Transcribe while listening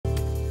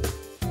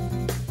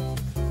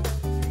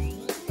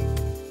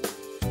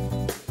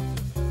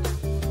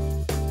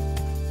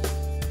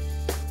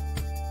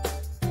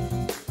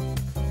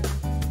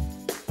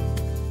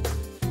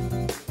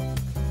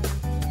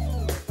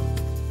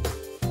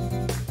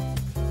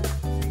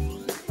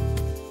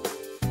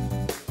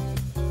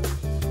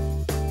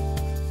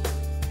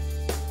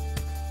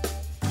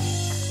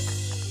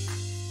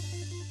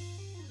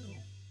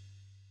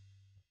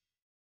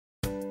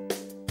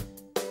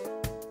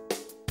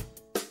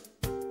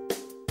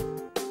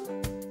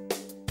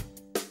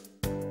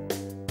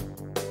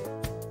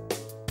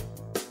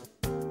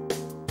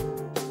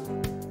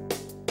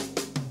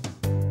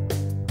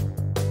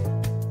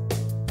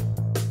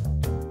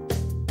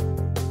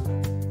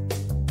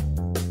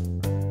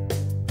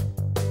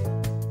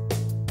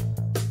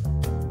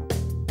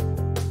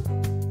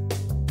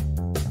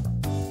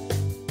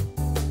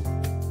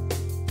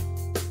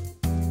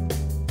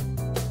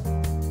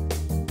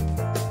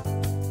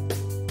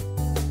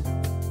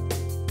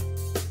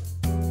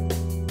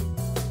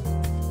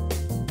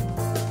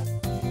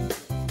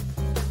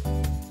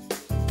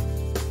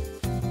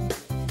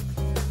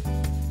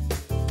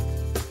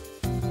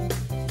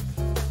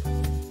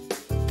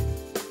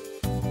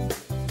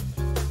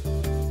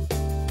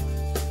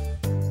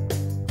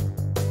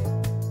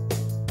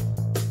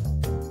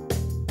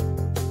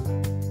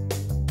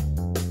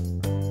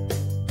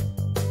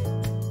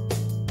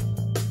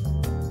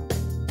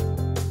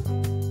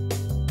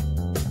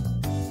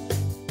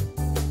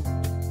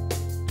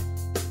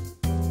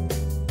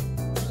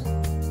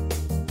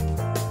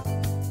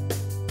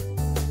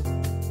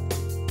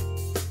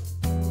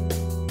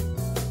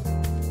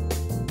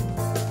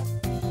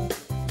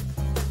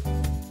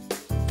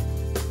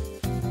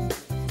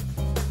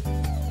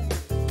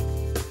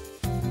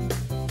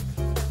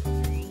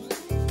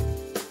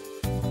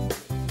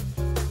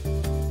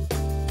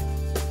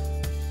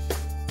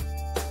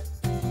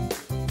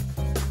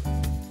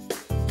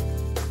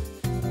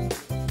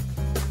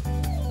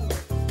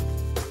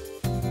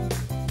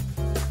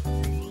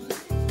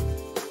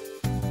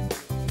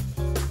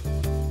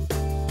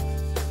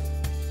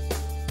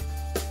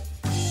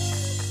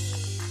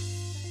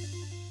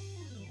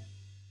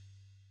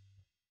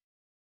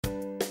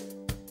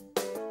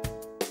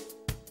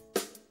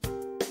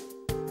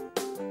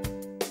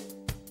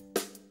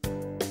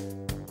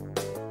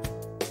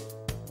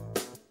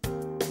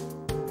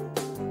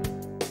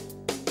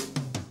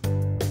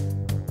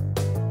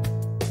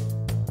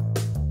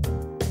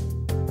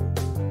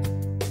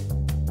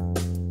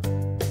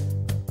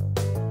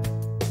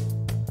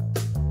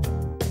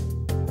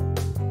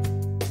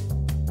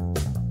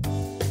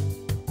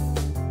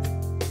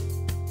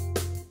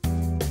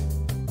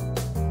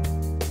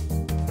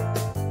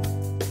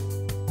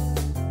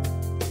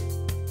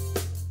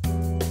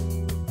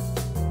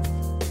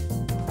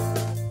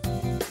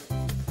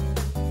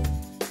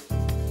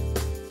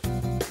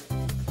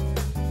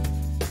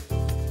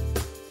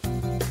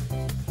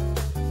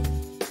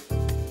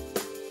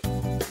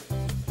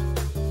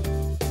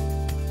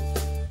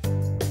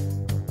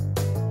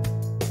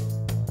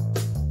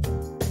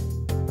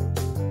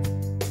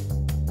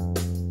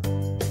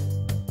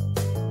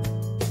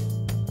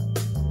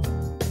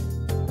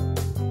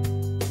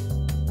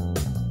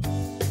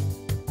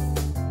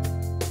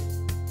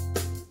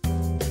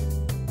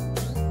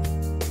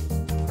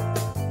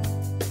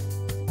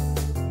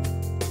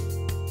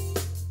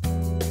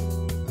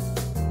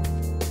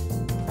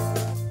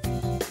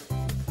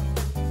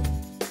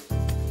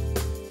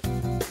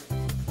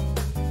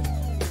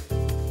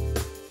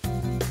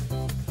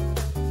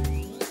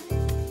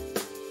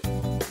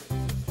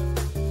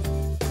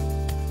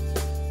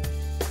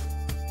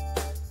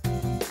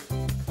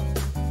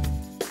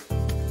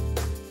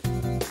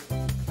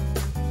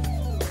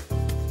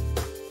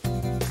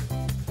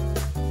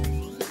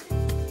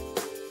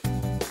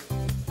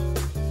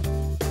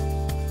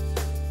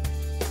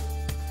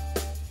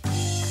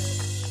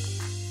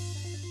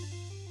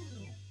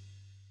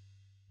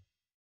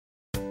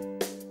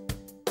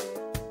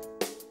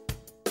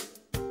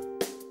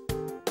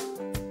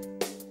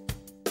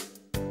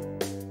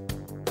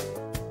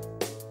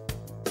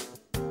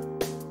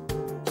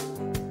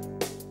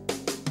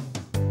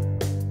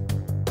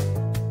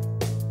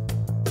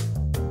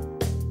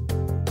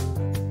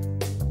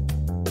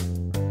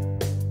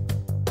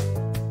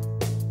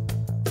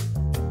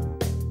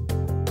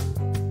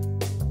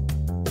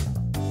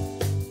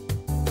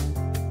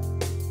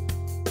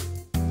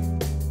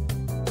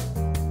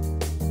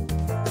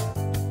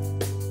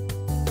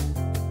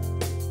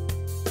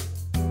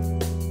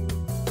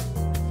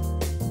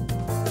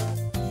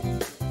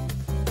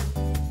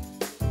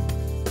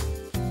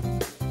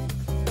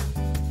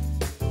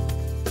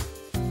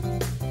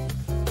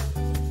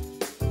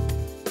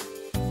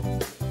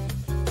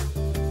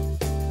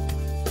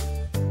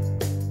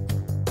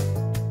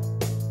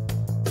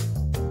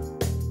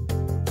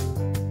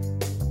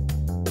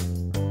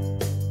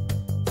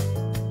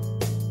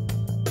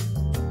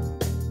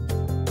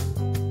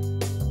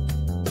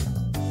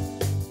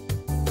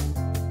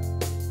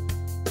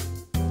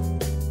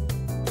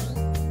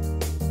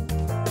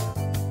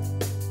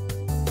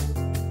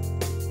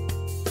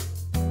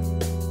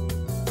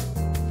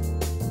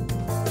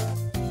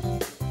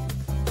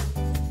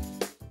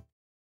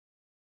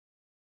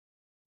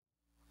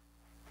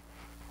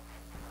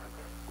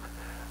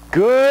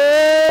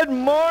Good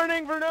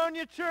morning,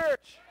 Vernonia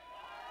Church.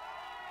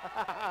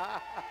 I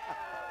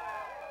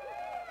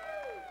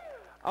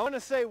want to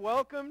say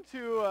welcome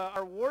to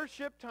our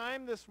worship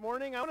time this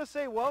morning. I want to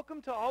say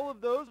welcome to all of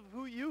those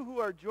of you who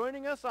are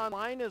joining us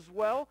online as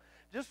well.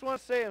 Just want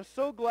to say I'm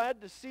so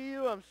glad to see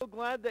you. I'm so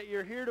glad that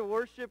you're here to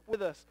worship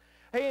with us.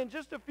 Hey, in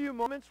just a few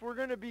moments, we're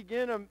going to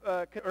begin,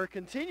 or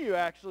continue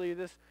actually,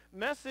 this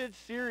message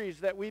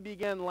series that we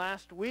began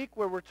last week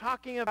where we're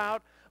talking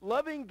about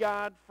loving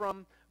God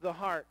from the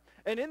heart.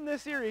 And in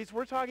this series,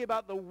 we're talking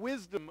about the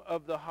wisdom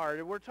of the heart.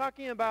 And we're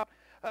talking about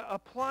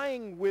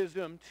applying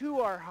wisdom to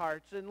our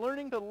hearts and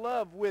learning to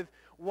love with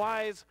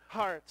wise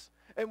hearts.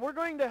 And we're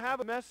going to have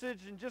a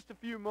message in just a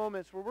few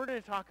moments where we're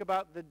going to talk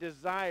about the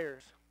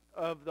desires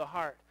of the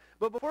heart.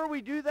 But before we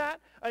do that,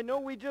 I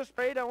know we just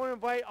prayed. I want to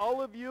invite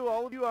all of you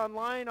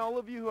online, all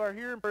of you who are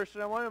here in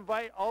person. I want to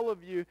invite all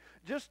of you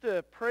just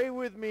to pray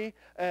with me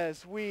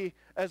as we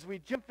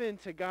jump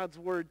into God's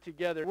Word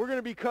together. We're going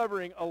to be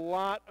covering a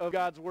lot of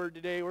God's Word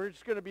today. We're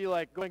just going to be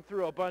like going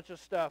through a bunch of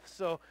stuff.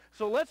 So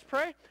let's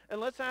pray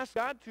and let's ask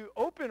God to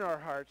open our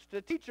hearts,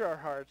 to teach our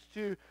hearts,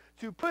 to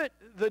put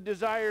the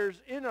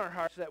desires in our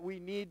hearts that we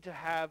need to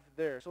have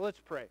there. So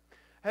let's pray.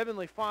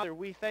 Heavenly Father,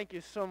 we thank you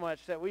so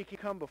much that we can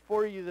come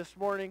before you this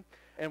morning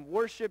and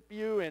worship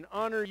you and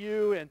honor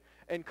you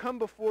and come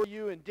before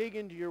you and dig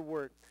into your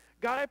word.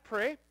 God, I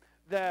pray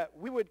that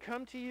we would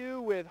come to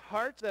you with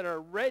hearts that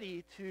are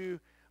ready to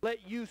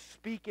let you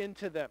speak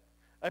into them.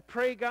 I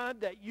pray,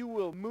 God, that you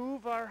will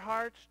move our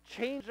hearts,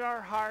 change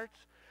our hearts,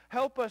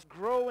 help us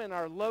grow in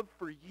our love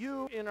for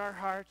you in our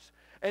hearts.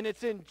 And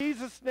it's in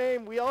Jesus'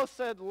 name we all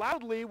said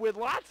loudly with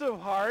lots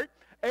of heart,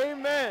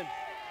 amen.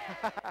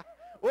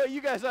 Well,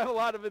 you guys have a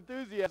lot of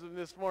enthusiasm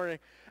this morning.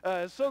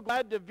 So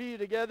glad to be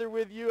together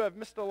with you. I've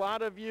missed a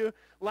lot of you.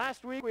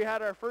 Last week we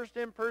had our first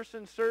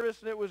in-person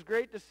service, and it was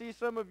great to see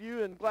some of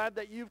you, and glad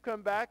that you've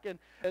come back.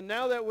 And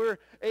now that we're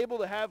able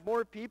to have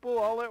more people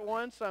all at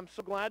once, I'm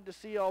so glad to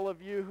see all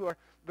of you who are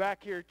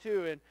back here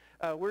too.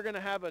 And we're going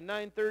to have a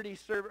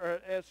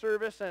 9:30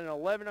 service and an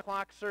 11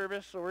 o'clock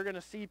service, so we're going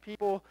to see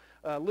people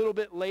a little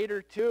bit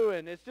later too.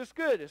 And it's just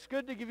good. It's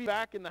good to give you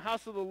back in the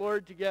house of the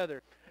Lord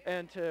together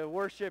and to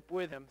worship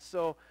with him.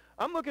 So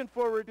I'm looking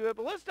forward to it.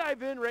 But let's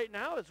dive in right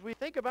now as we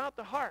think about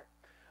the heart.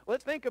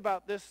 Let's think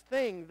about this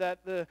thing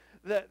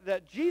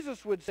that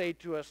Jesus would say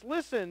to us.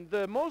 Listen,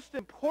 the most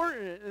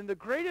important and the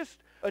greatest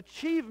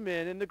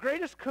achievement and the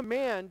greatest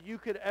command you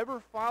could ever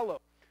follow.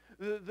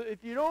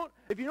 If you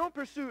don't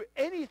pursue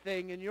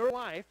anything in your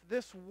life,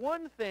 this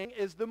one thing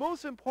is the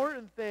most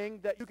important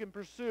thing that you can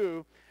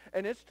pursue,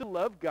 and it's to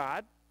love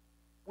God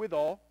with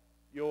all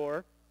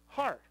your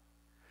heart.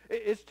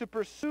 It's to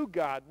pursue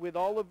God with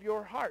all of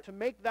your heart, to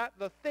make that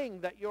the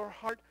thing that your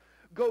heart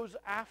goes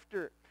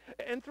after.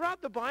 And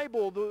throughout the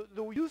Bible,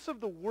 the use of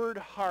the word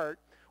heart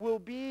will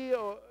be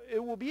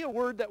a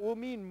word that will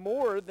mean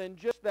more than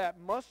just that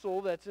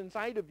muscle that's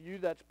inside of you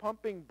that's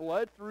pumping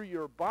blood through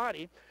your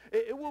body.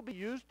 It will be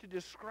used to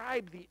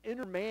describe the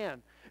inner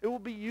man. It will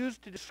be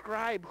used to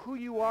describe who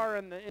you are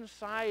on the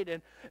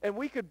inside. And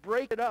we could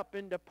break it up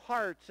into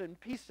parts and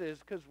pieces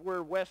because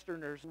we're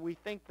Westerners and we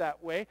think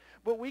that way.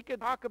 But we could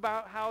talk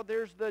about how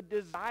there's the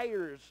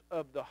desires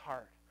of the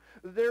heart.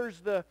 There's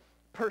the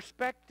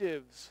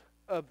perspectives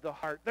of the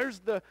heart. There's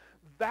the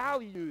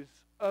values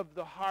of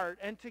the heart.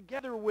 And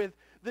together with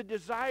the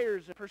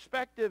desires and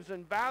perspectives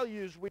and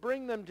values, we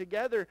bring them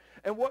together.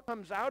 And what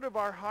comes out of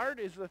our heart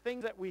is the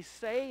things that we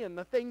say and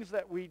the things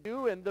that we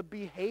do and the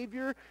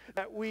behavior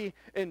that we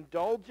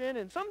indulge in.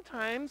 And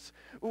sometimes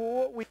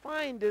what we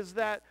find is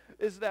that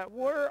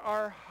what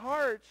our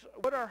hearts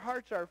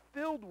are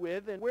filled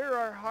with and where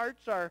our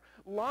hearts are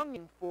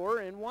longing for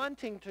and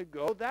wanting to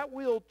go, that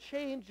will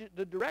change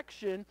the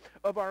direction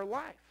of our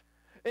life.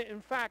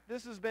 In fact,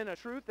 this has been a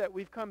truth that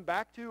we've come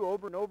back to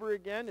over and over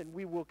again, and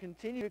we will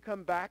continue to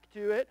come back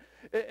to it.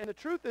 And the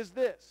truth is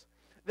this,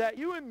 that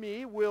you and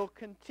me will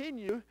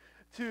continue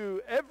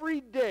to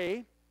every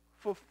day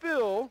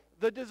fulfill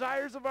the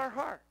desires of our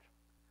heart.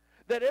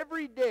 That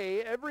every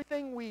day,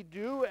 everything we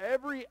do,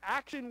 every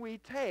action we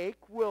take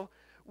will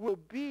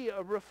be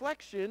a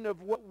reflection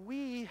of what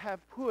we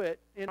have put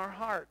in our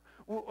heart,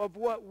 of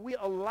what we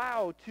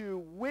allow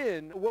to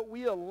win, what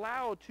we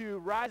allow to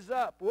rise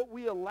up, what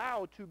we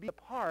allow to be a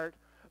part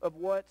of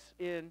what's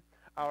in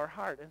our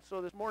heart. And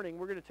so this morning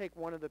we're going to take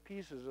one of the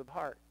pieces of the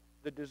heart,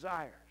 the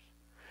desires.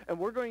 And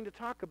we're going to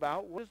talk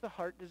about, what does the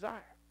heart desire?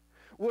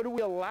 What do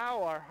we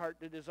allow our heart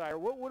to desire?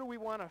 What do we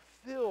want to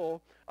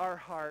fill our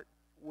heart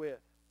with?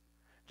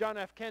 John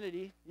F.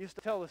 Kennedy used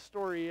to tell the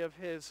story of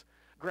his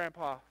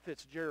grandpa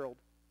Fitzgerald.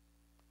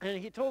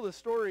 And he told the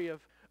story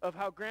of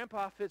how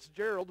Grandpa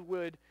Fitzgerald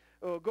would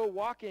go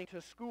walking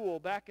to school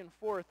back and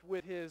forth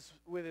with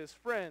his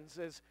friends.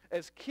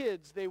 As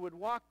kids, they would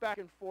walk back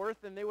and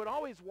forth, and they would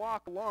always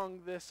walk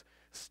along this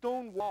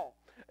stone wall.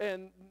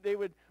 And they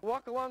would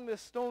walk along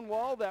this stone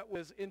wall that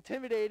was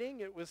intimidating.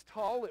 It was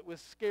tall. It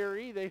was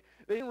scary. They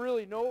didn't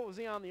really know what was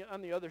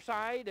on the other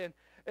side.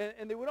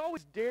 And they would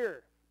always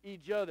dare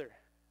each other.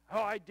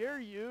 Oh, I dare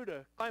you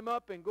to climb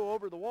up and go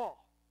over the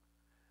wall.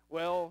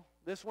 Well,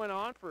 this went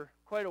on for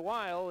quite a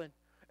while,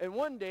 and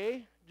one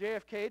day,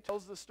 JFK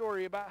tells the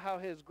story about how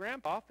his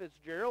grandpa,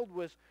 Fitzgerald,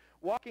 was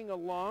walking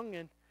along,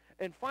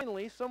 and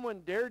finally someone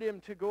dared him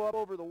to go up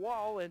over the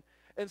wall,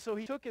 and so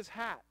he took his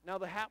hat. Now,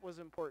 the hat was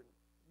important,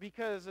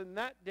 because in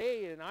that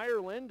day in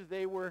Ireland,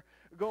 they were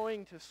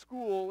going to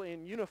school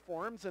in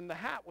uniforms, and the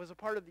hat was a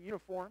part of the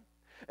uniform.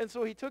 And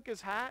so he took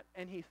his hat,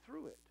 and he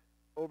threw it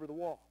over the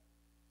wall.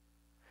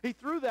 He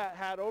threw that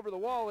hat over the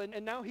wall,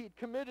 and now he'd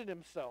committed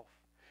himself.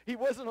 He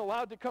wasn't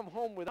allowed to come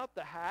home without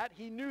the hat.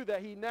 He knew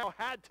that he now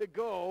had to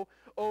go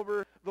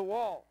over the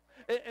wall.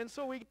 And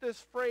so we get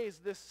this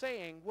phrase, this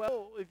saying,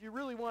 well, if you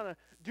really want to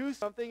do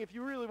something, if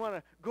you really want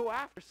to go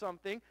after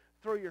something,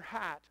 throw your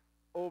hat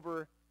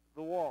over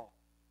the wall.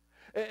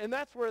 And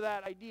that's where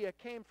that idea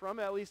came from.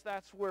 At least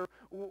that's where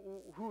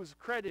who's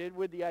credited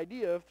with the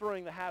idea of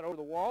throwing the hat over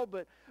the wall.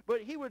 But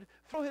he would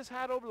throw his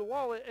hat over the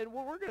wall. And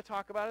what we're going to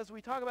talk about as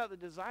we talk about the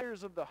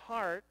desires of the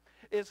heart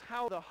is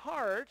how the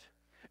heart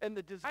and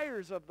the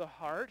desires of the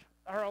heart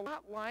are a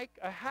lot like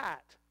a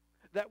hat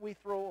that we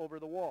throw over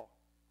the wall.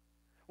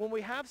 When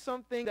we have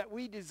something that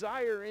we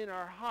desire in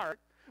our heart,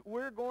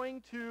 we're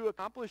going to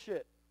accomplish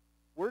it.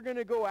 We're going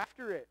to go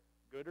after it,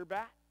 good or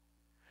bad.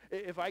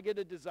 If I get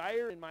a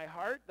desire in my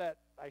heart that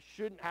I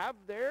shouldn't have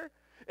there,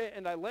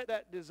 and I let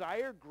that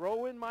desire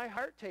grow in my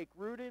heart, take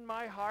root in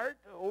my heart,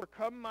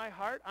 overcome my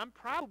heart, I'm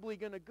probably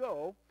going to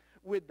go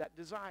with that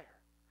desire.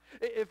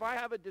 If I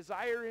have a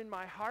desire in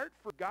my heart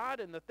for God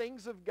and the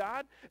things of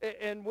God,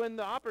 and when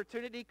the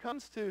opportunity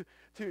comes to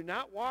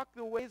not walk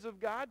the ways of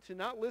God, to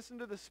not listen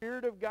to the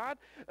Spirit of God,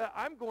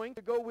 I'm going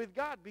to go with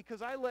God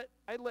because I let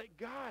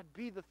God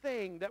be the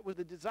thing that was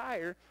the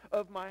desire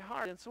of my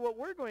heart. And so what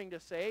we're going to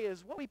say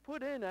is what we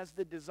put in as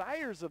the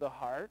desires of the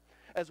heart,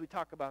 as we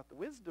talk about the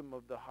wisdom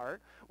of the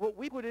heart, what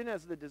we put in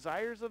as the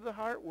desires of the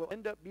heart will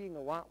end up being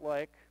a lot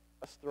like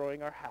us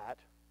throwing our hat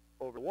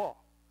over the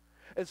wall.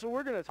 And so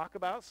we're going to talk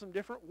about some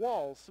different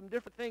walls, some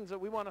different things that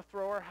we want to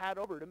throw our hat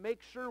over to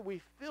make sure we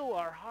fill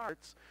our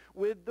hearts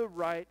with the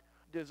right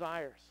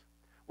desires.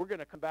 We're going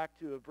to come back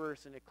to a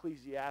verse in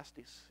Ecclesiastes.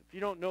 If you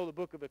don't know the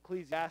book of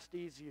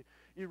Ecclesiastes,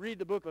 you read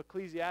the book of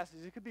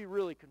Ecclesiastes, it could be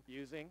really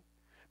confusing.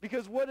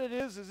 Because what it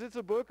is it's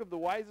a book of the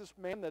wisest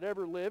man that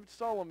ever lived,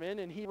 Solomon,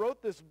 and he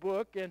wrote this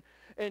book,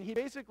 and he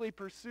basically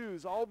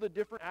pursues all the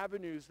different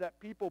avenues that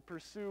people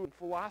pursue and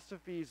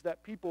philosophies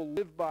that people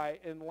live by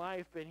in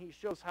life, and he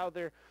shows how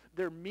they're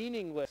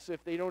meaningless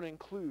if they don't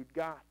include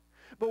God.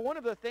 But one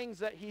of the things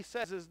that he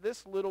says is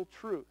this little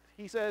truth.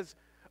 He says,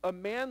 a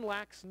man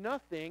lacks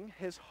nothing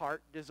his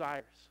heart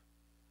desires.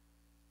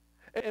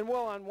 And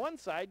well, on one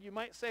side, you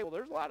might say, well,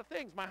 there's a lot of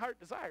things my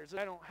heart desires that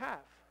I don't have.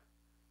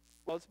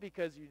 Well, it's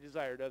because you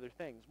desired other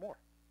things more.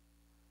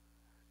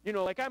 You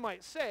know, like I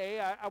might say,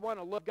 I want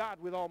to love God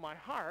with all my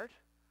heart,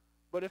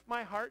 but if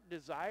my heart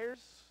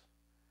desires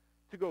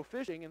to go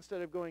fishing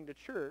instead of going to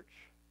church,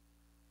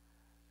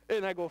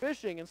 and I go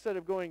fishing instead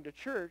of going to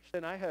church,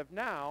 then I have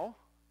now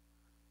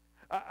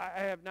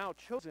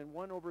chosen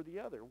one over the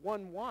other,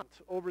 one want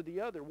over the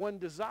other, one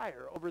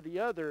desire over the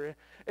other.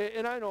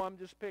 And I know I'm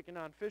just picking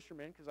on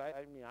fishermen because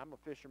I mean, I'm a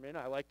fisherman.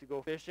 I like to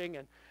go fishing.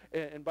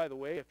 And by the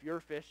way, if you're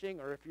fishing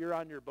or if you're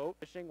on your boat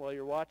fishing while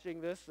you're watching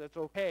this, that's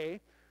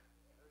okay.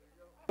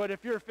 But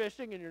if you're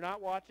fishing and you're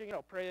not watching,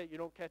 I'll pray that you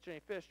don't catch any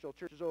fish till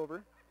church is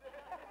over.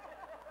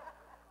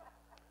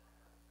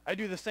 I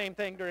do the same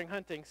thing during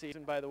hunting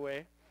season, by the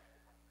way.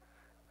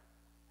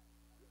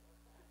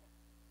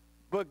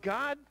 But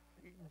God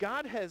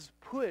has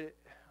put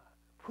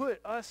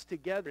us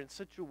together in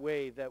such a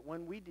way that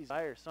when we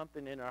desire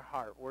something in our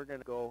heart, we're going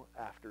to go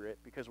after it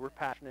because we're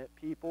passionate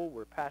people.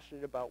 We're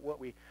passionate about what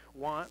we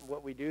want,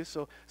 what we do.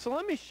 So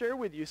let me share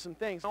with you some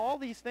things. All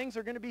these things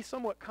are going to be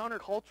somewhat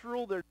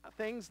countercultural. They're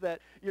things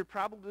that you're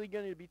probably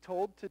going to be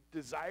told to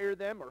desire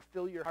them or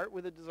fill your heart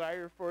with a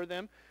desire for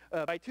them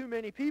by too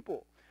many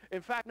people.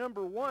 In fact,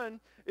 number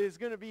one is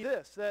going to be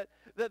this, that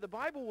the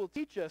Bible will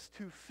teach us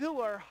to fill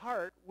our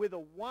heart with a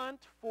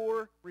want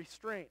for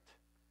restraint.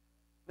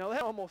 Now,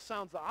 that almost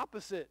sounds the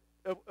opposite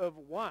of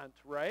want,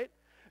 right?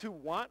 To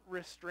want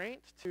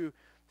restraint, to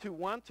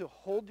want to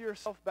hold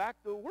yourself back.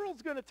 The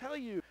world's going to tell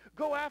you,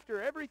 go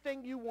after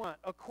everything you want,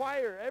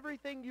 acquire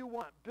everything you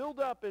want, build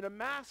up and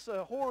amass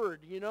a hoard,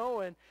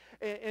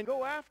 and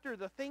go after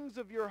the things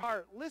of your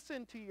heart.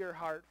 Listen to your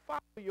heart, follow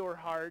your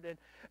heart,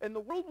 and the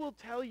world will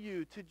tell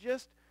you to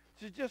just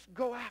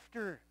go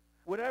after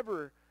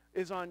whatever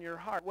is on your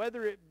heart,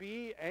 whether it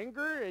be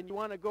anger and you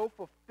want to go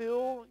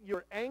fulfill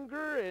your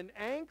anger and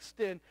angst,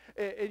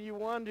 and you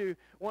want to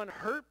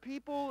hurt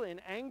people in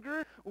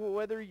anger,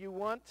 whether you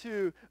want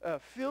to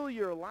fill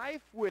your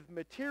life with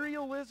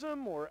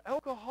materialism or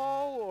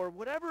alcohol or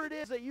whatever it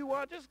is that you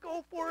want, just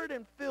go for it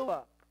and fill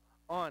up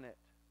on it.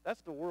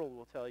 That's the world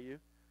will tell you.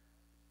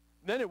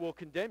 Then it will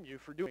condemn you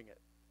for doing it.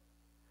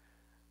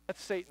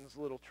 That's Satan's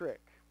little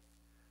trick.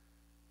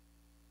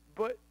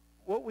 But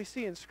what we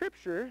see in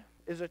Scripture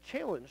is a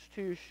challenge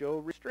to show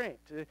restraint.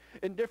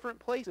 In different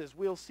places,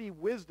 we'll see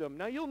wisdom.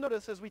 Now, you'll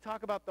notice as we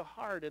talk about the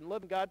heart and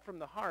loving God from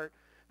the heart,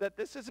 that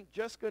this isn't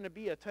just going to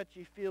be a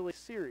touchy-feely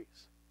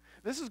series.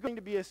 This is going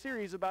to be a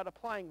series about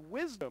applying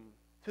wisdom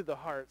to the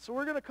heart. So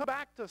we're going to come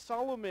back to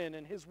Solomon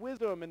and his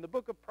wisdom in the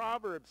book of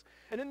Proverbs.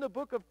 And in the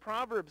book of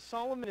Proverbs,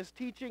 Solomon is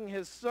teaching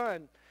his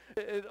son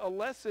a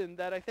lesson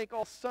that I think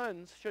all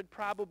sons should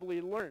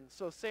probably learn.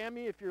 So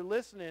Sammy, if you're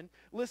listening,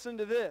 listen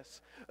to this.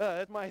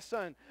 That's my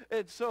son.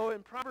 And so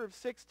in Proverbs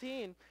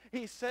 16,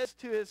 he says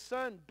to his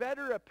son,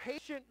 better a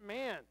patient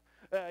man.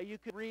 You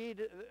could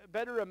read,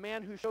 better a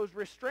man who shows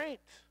restraint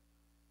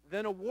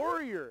than a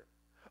warrior.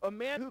 A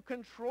man who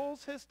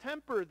controls his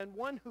temper than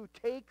one who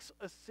takes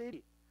a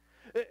city.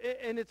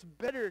 And it's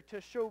better to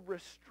show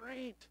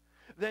restraint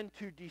than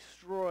to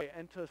destroy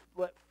and to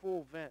let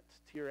full vent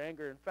to your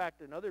anger. In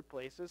fact, in other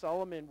places,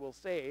 Solomon will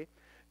say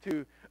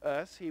to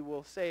us, he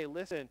will say,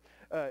 listen,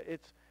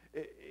 it's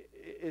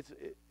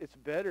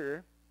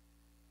better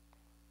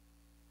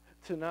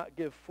to not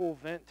give full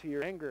vent to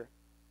your anger,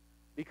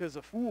 because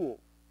a fool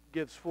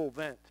gives full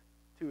vent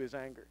to his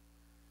anger.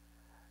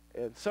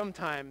 And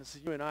sometimes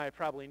you and I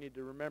probably need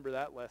to remember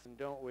that lesson,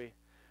 don't we?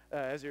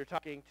 As you're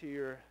talking to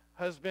your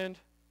husband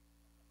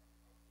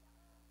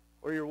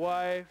or your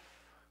wife,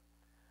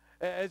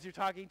 as you're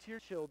talking to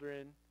your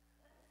children,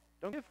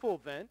 don't give full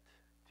vent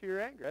to your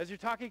anger. As you're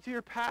talking to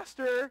your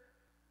pastor,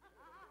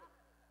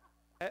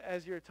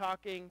 as you're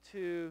talking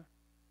to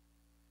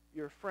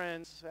your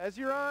friends, as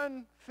you're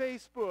on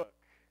Facebook,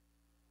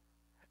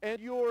 and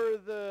you're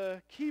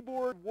the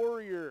keyboard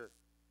warrior,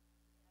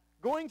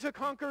 going to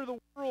conquer the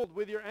world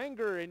with your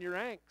anger and your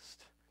angst,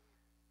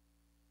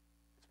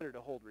 it's better to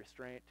hold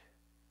restraint.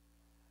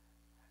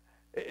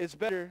 It's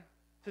better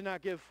to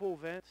not give full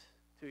vent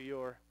to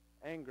your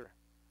anger.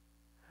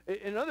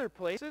 In other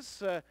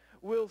places,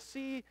 we'll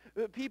see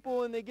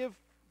people and they give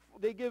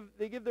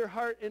their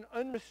heart an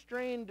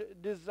unrestrained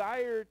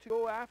desire to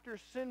go after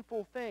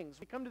sinful things.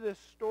 We come to this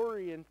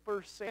story in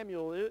 1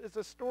 Samuel. It's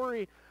a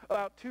story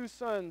about two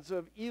sons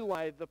of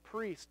Eli, the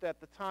priest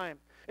at the time.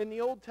 In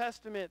the Old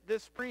Testament,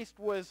 this priest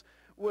was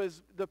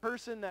the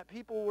person that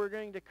people were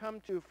going to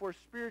come to for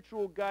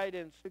spiritual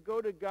guidance, to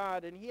go to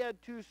God. And he had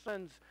two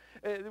sons.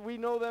 We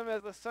know them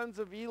as the sons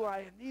of Eli.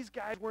 And these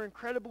guys were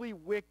incredibly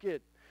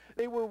wicked.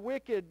 They were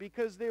wicked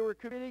because they were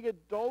committing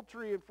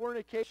adultery and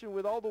fornication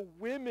with all the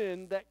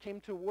women that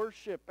came to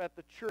worship at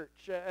the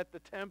church, at the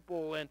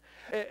temple.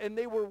 And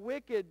they were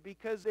wicked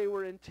because they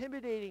were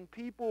intimidating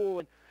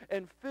people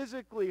and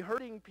physically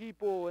hurting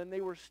people, and they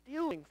were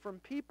stealing from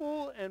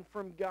people and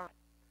from God.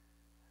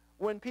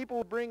 When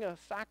people bring a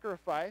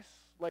sacrifice,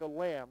 like a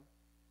lamb,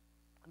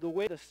 the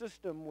way the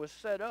system was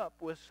set up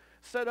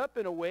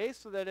in a way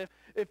so that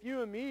if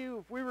you and me,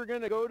 if we were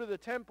going to go to the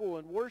temple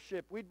and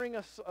worship, we'd bring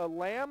us a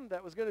lamb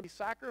that was going to be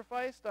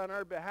sacrificed on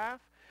our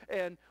behalf.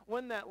 And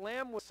when that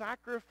lamb was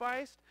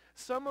sacrificed,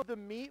 some of the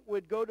meat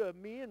would go to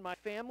me and my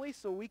family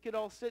so we could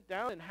all sit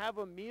down and have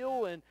a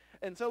meal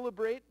and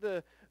celebrate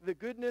the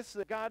goodness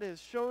that God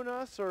has shown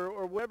us,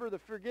 or whatever the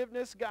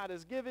forgiveness God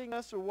is giving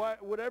us, or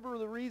whatever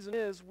the reason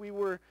is we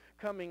were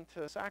coming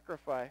to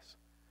sacrifice.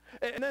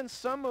 And then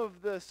some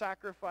of the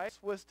sacrifice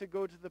was to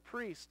go to the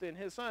priest and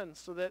his sons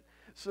so that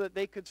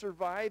they could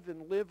survive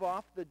and live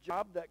off the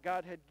job that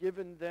God had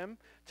given them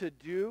to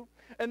do.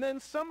 And then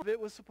some of it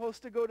was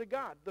supposed to go to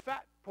God, the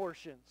fat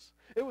portions.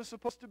 It was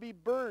supposed to be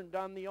burned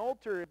on the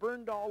altar,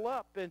 burned all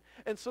up.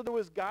 And so there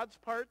was God's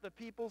part, the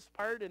people's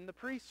part, and the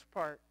priest's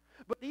part.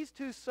 But these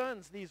two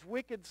sons, these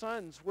wicked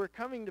sons, were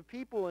coming to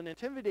people and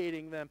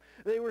intimidating them.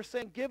 They were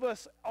saying, give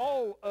us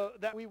all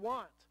that we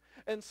want.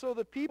 And so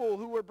the people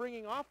who were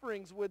bringing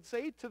offerings would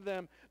say to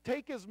them,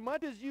 take as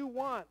much as you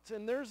want.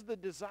 And there's the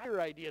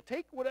desire idea.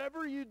 Take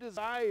whatever you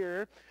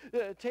desire.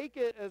 Take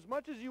it as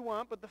much as you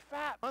want, but the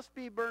fat must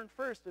be burned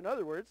first. In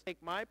other words,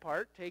 take my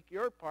part, take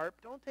your part,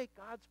 but don't take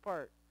God's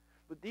part.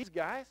 But these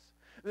guys,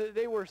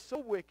 they were so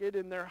wicked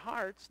in their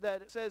hearts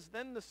that it says,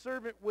 then the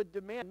servant would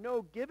demand,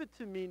 no, give it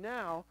to me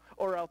now,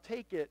 or I'll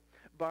take it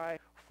by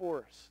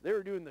force. They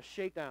were doing the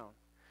shakedown.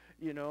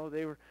 You know,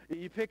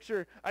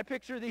 I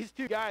picture these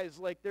two guys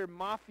like they're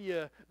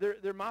mafiosos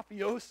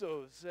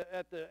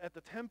at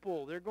the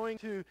temple. They're going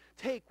to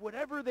take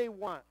whatever they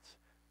want.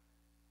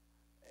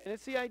 And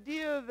it's the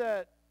idea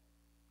that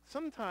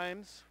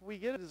sometimes we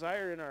get a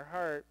desire in our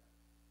heart,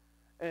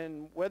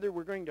 and whether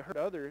we're going to hurt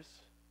others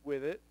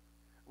with it,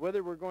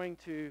 whether we're going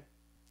to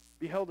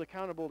be held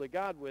accountable to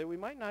God with it, we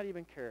might not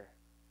even care.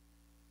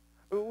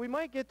 We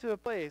might get to a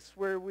place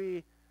where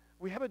we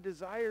have a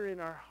desire in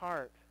our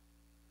heart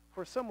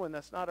for someone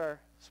that's not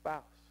our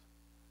spouse.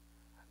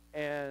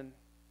 And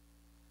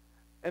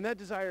that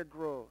desire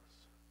grows.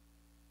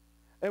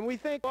 And we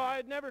think, well,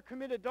 I'd never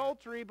commit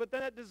adultery, but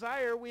then that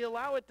desire, we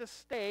allow it to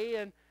stay,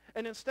 and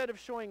instead of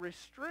showing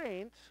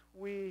restraint,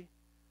 we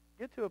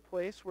get to a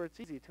place where it's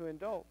easy to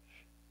indulge.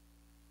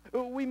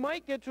 We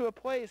might get to a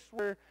place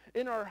where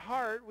in our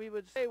heart we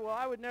would say, well,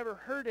 I would never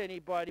hurt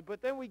anybody,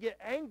 but then we get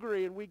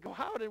angry and we go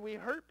out and we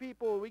hurt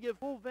people. We give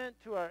full vent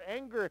to our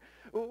anger.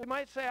 We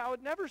might say, I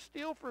would never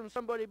steal from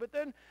somebody, but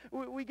then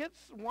we get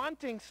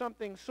wanting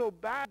something so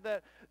bad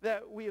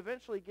that we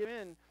eventually give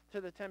in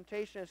to the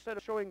temptation. Instead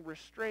of showing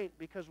restraint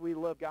because we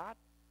love God,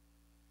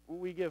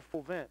 we give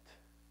full vent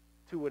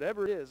to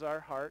whatever it is our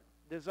heart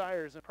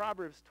desires. In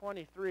Proverbs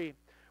 23,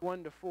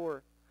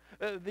 1-4,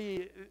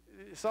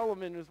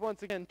 Solomon is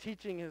once again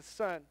teaching his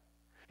son.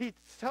 He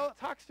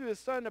talks to his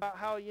son about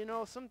how,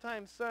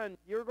 sometimes, son,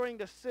 you're going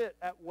to sit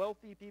at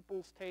wealthy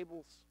people's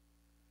tables.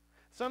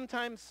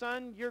 Sometimes,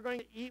 son, you're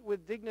going to eat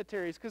with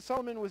dignitaries. Because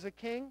Solomon was a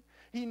king.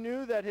 He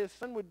knew that his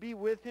son would be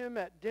with him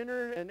at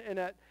dinner and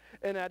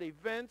at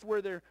events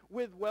where they're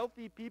with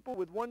wealthy people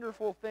with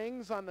wonderful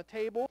things on the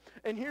table.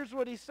 And here's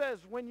what he says.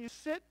 When you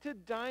sit to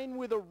dine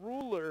with a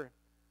ruler,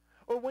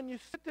 or when you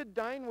sit to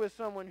dine with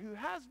someone who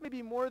has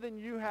maybe more than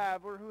you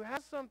have, or who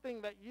has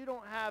something that you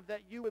don't have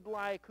that you would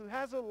like, who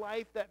has a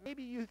life that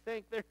maybe you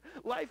think their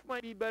life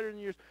might be better than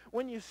yours,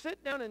 when you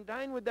sit down and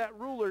dine with that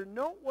ruler,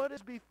 note what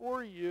is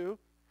before you.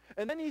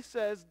 And then he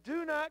says,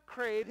 do not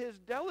crave his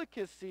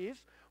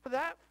delicacies, for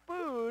that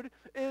food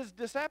is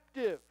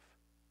deceptive.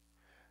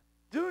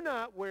 Do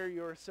not wear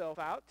yourself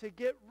out to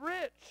get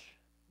rich.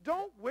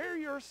 Don't wear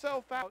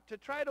yourself out to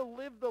try to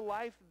live the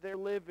life they're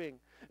living.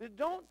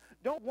 Don't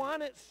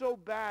want it so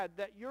bad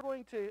that you're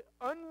going to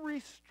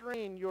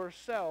unrestrain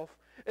yourself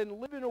and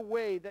live in a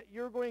way that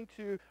you're going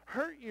to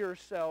hurt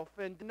yourself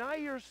and deny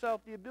yourself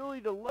the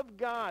ability to love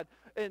God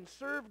and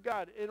serve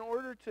God in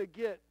order to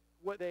get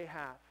what they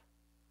have.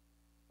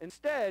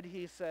 Instead,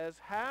 he says,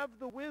 have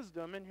the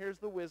wisdom, and here's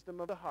the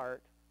wisdom of the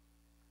heart,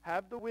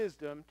 have the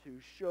wisdom to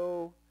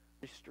show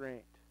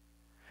restraint.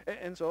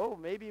 And so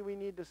maybe we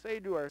need to say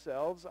to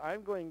ourselves,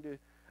 I've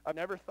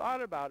never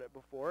thought about it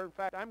before. In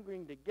fact, I'm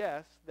going to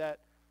guess that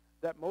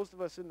most of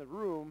us in the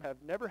room have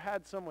never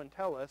had someone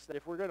tell us that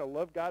if we're going to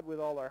love God with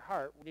all our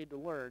heart, we need to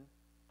learn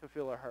to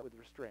fill our heart with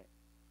restraint.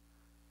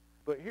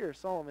 But here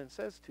Solomon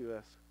says to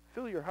us,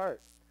 fill your heart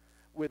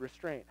with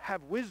restraint.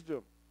 Have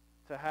wisdom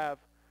to have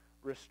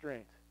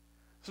restraint.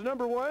 So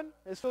number one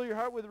is fill your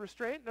heart with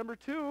restraint. Number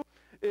two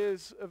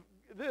is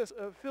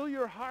fill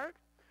your heart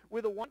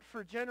with a want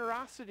for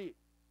generosity.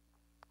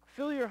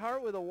 Fill your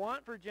heart with a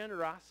want for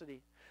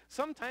generosity.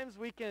 Sometimes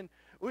we can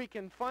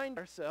find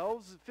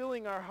ourselves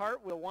filling our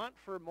heart with a want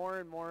for more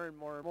and more and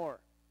more and more.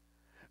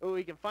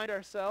 We can find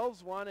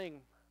ourselves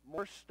wanting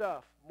more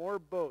stuff, more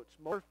boats,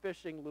 more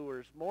fishing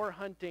lures, more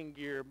hunting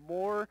gear,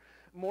 more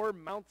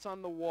mounts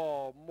on the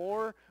wall,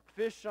 more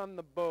fish on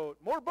the boat,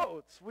 more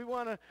boats.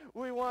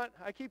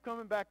 I keep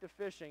coming back to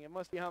fishing. It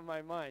must be on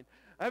my mind.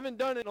 I haven't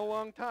done it in a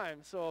long time,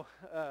 so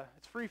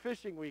it's free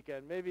fishing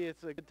weekend. Maybe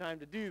it's a good time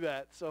to do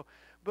that. So,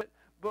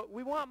 but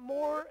we want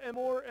more and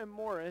more and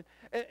more.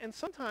 And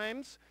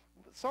sometimes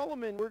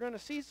Solomon, we're going to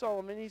see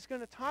Solomon, he's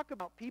going to talk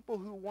about people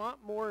who want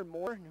more and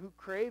more and who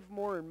crave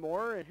more and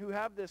more and who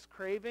have this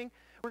craving.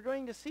 We're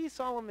going to see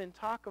Solomon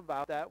talk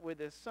about that with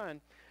his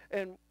son.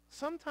 And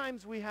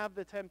sometimes we have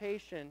the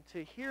temptation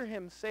to hear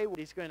him say what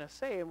he's going to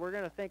say, and we're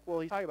going to think, well,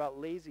 he's talking about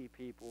lazy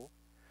people.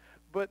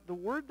 But the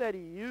word that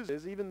he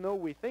uses, even though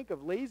we think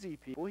of lazy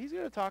people, he's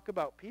going to talk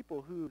about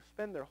people who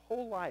spend their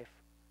whole life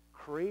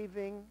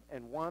craving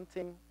and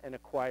wanting and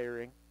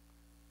acquiring.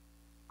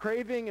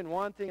 Craving and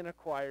wanting and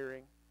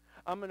acquiring.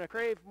 I'm going to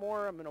crave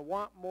more, I'm going to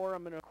want more,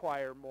 I'm going to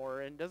acquire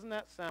more. And doesn't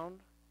that sound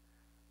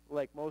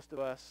like most of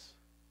us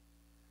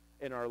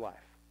in our life?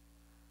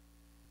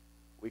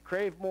 We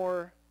crave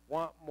more,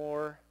 want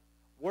more,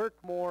 work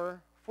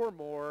more, for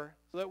more,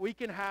 so that we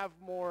can have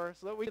more,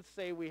 so that we can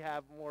say we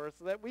have more,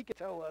 so that we can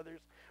tell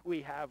others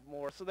we have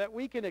more, so that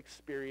we can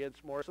experience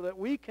more, so that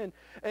we can,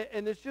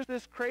 and it's just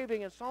this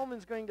craving. And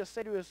Solomon's going to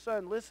say to his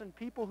son, listen,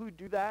 people who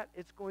do that,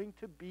 it's going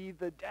to be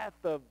the death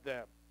of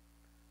them.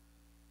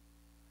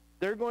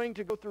 They're going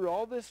to go through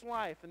all this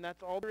life, and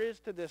that's all there is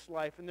to this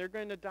life, and they're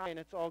going to die, and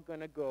it's all going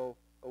to go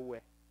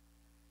away.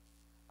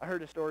 I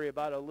heard a story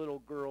about a little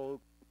girl,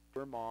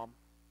 her mom,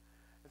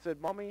 and said,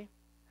 Mommy,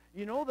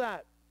 you know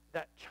that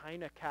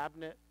china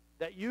cabinet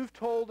that you've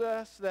told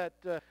us that,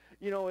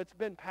 it's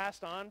been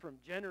passed on from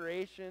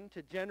generation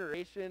to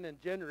generation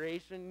and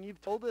generation. You've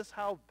told us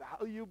how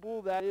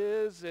valuable that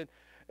is.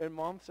 And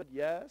Mom said,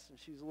 yes, and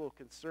she's a little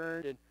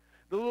concerned. And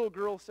the little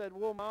girl said,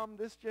 well, Mom,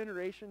 this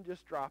generation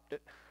just dropped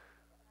it.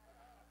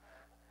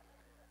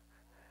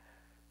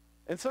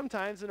 And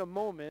sometimes in a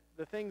moment,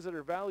 the things that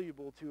are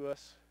valuable to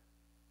us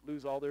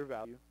lose all their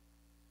value.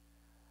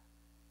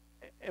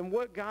 And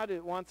what God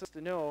wants us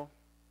to know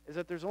is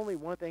that there's only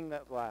one thing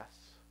that lasts.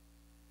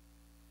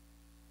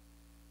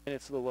 And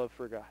it's the love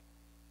for God.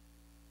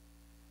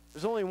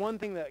 There's only one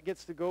thing that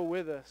gets to go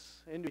with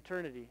us into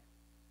eternity,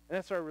 and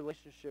that's our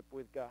relationship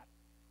with God.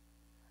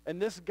 And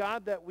this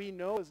God that we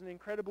know is an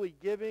incredibly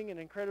giving and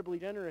incredibly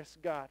generous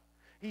God.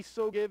 He's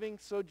so giving,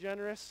 so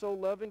generous, so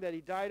loving that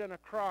he died on a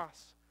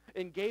cross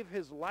and gave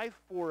his life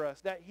for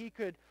us, that he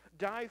could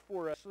die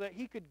for us, so that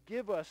he could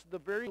give us the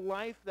very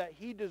life that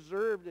he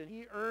deserved and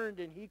he earned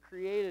and he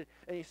created.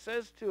 And he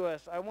says to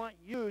us, I want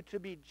you to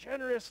be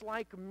generous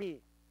like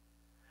me.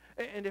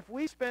 And if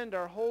we spend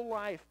our whole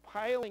life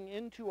piling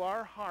into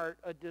our heart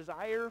a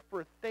desire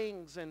for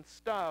things and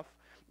stuff,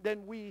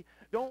 then we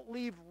don't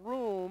leave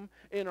room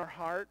in our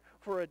heart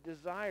for a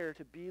desire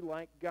to be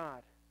like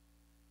God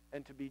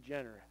and to be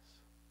generous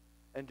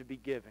and to be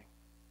giving.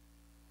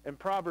 In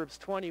Proverbs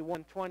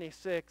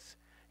 21:26,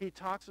 he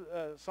talks,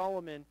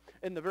 Solomon,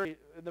 in the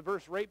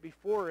verse right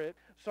before it,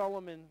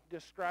 Solomon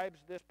describes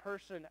this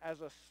person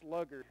as a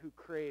sluggard who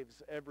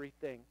craves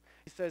everything.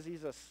 He says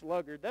he's a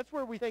sluggard. That's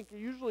where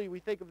usually we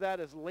think of that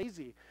as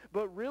lazy.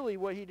 But really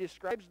what he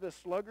describes the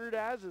sluggard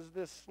as is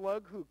this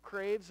slug who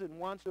craves and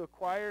wants to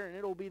acquire, and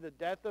it'll be the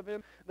death of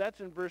him. That's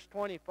in verse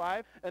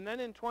 25. And then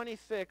in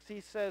 26, he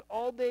says,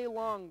 all day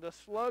long the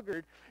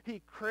sluggard,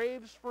 he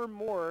craves for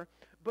more,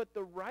 but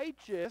the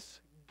righteous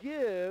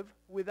give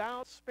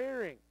without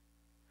sparing.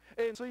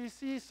 And so you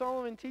see,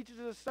 Solomon teaches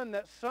his son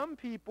that some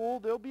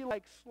people, they'll be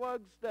like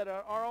slugs that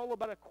are all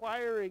about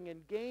acquiring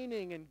and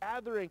gaining and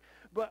gathering,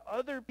 but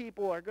other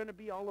people are going to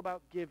be all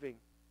about giving.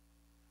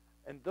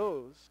 And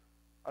those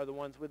are the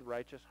ones with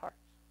righteous hearts.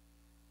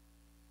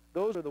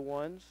 Those are the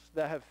ones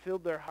that have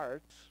filled their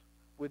hearts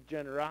with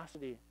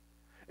generosity.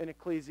 In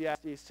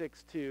Ecclesiastes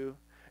 6:2,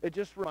 it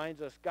just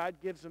reminds us, God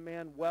gives a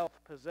man wealth,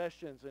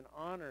 possessions, and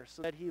honor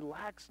so that he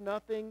lacks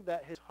nothing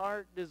that his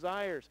heart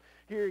desires.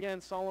 Here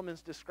again,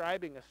 Solomon's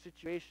describing a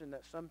situation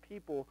that some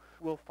people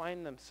will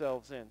find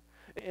themselves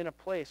in a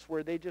place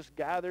where they just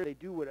gather, they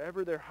do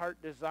whatever their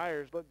heart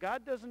desires, but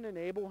God doesn't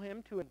enable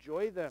him to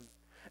enjoy them.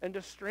 And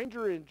a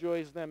stranger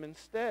enjoys them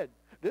instead.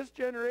 This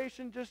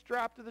generation just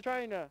dropped to the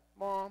China,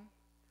 Mom.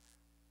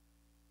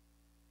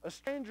 A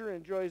stranger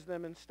enjoys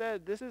them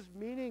instead. This is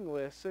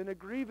meaningless and a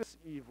grievous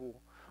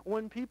evil.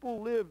 When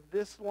people live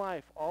this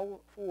life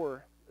all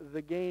for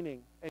the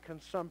gaining and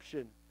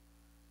consumption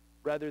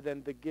rather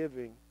than the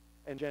giving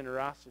and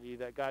generosity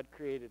that God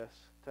created us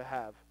to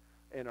have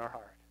in our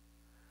heart.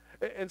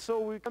 And so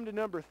we come to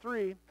number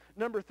 3.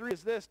 Number 3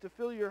 is this: to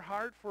fill your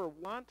heart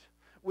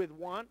with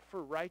want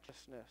for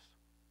righteousness.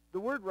 The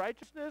word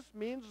righteousness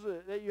means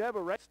that you have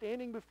a right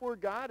standing before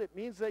God. It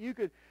means that you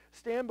could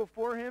stand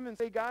before him and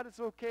say, God, it's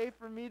okay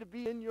for me to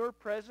be in your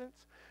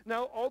presence.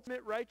 Now,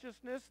 ultimate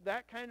righteousness,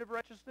 that kind of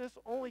righteousness,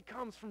 only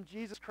comes from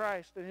Jesus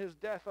Christ and his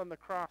death on the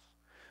cross.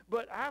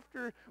 But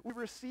after we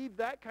receive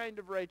that kind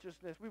of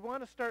righteousness, we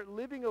want to start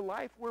living a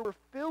life where we're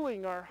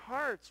filling our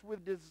hearts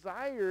with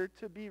desire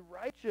to be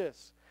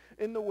righteous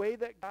in the way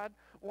that God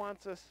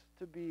wants us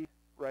to be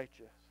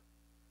righteous.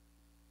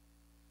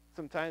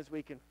 Sometimes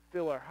we can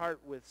fill our heart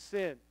with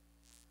sin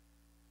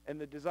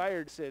and the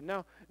desire to sin.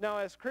 Now,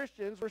 as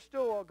Christians, we're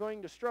still all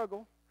going to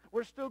struggle.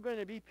 We're still going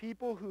to be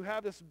people who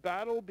have this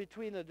battle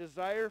between the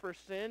desire for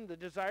sin, the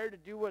desire to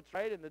do what's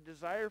right, and the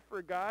desire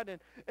for God. And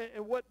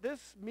what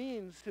this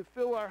means, to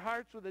fill our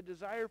hearts with a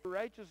desire for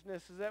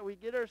righteousness, is that we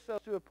get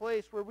ourselves to a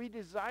place where we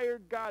desire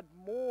God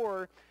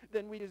more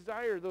than we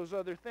desire those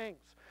other things.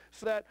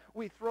 So that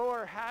we throw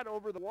our hat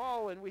over the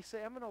wall and we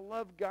say, I'm going to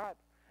love God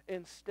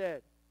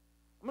instead.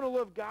 I'm going to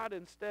love God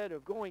instead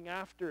of going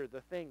after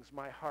the things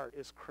my heart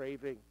is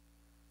craving.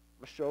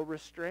 I'm going to show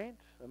restraint.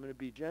 I'm going to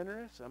be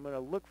generous. I'm going to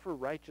look for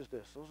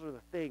righteousness. Those are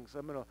the things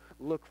I'm going to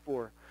look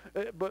for.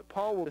 But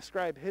Paul will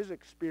describe his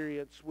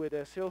experience with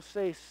this. He'll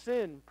say,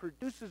 sin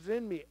produces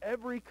in me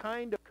every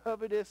kind of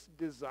covetous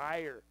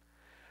desire.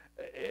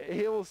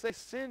 He will say,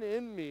 sin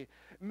in me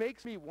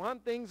makes me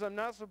want things I'm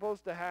not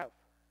supposed to have.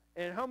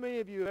 And how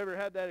many of you have ever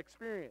had that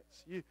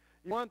experience? You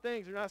want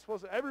things you're not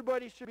supposed to.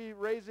 Everybody should be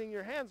raising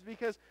your hands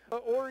because,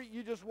 or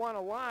you just want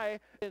to lie,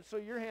 and so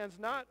your hand's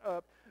not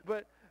up.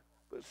 But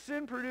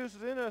sin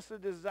produces in us a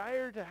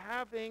desire to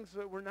have things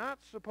that we're not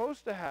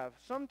supposed to have.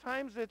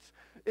 Sometimes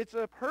it's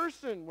a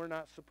person we're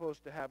not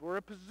supposed to have, or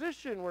a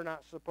position we're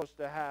not supposed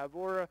to have,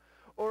 or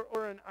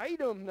an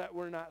item that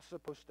we're not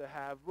supposed to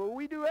have. But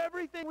we do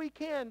everything we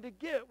can to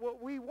get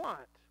what we want.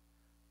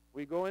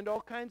 We go into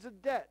all kinds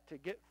of debt to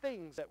get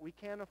things that we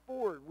can't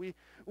afford. We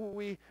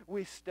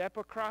step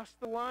across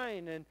the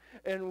line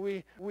and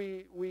we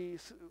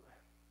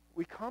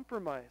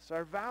compromise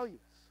our values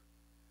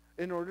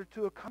in order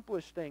to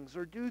accomplish things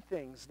or do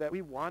things that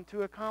we want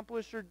to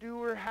accomplish or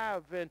do or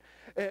have. And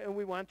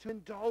we want to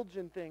indulge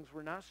in things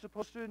we're not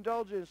supposed to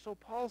indulge in. So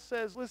Paul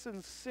says,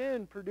 listen,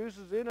 sin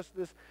produces in us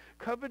this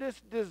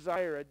covetous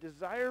desire, a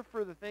desire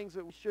for the things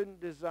that we shouldn't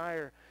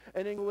desire.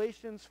 And in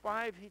Galatians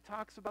 5, he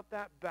talks about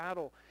that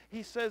battle.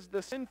 He says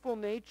the sinful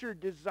nature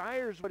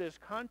desires what is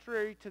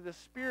contrary to the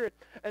Spirit,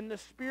 and the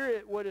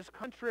Spirit what is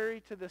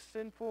contrary to the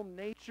sinful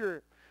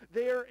nature.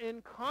 They are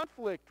in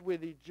conflict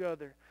with each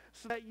other,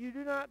 so that you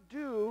do not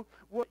do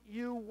what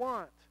you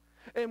want.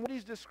 And what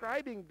he's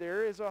describing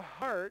there is a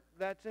heart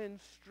that's in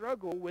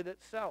struggle with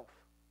itself.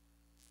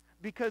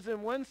 Because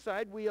on one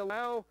side, we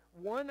allow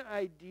one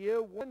idea,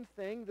 one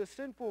thing, the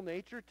sinful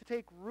nature, to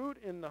take root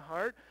in the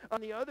heart. On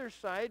the other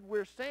side,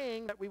 we're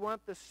saying that we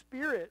want the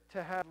Spirit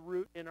to have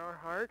root in our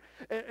heart.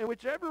 And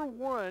whichever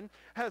one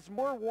has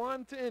more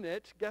want in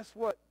it, guess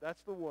what?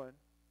 That's the one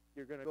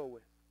you're going to go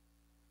with.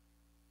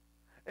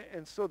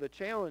 And so the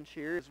challenge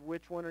here is,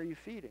 which one are you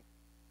feeding?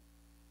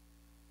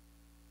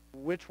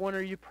 Which one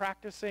are you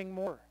practicing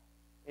more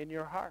in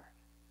your heart?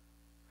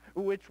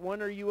 Which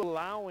one are you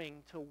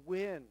allowing to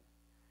win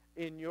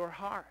in your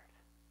heart?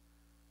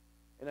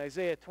 In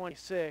Isaiah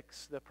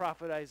 26, the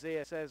prophet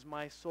Isaiah says,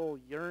 my soul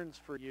yearns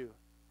for you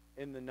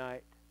in the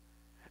night.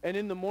 And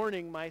in the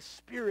morning, my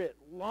spirit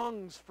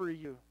longs for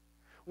you.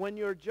 when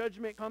your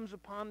judgment comes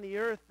upon the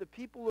earth, the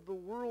people of the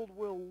world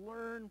will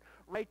learn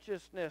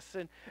righteousness.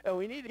 And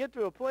we need to get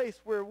to a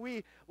place where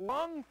we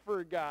long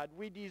for God.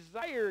 We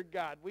desire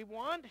God. We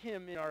want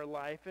him in our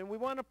life. And we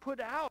want to put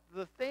out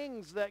the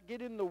things that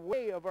get in the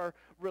way of our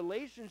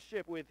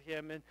relationship with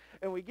him.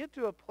 And we get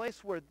to a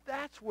place where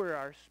that's where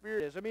our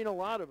spirit is. I mean, a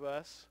lot of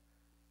us,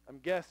 I'm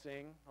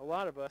guessing, a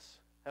lot of us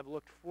have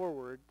looked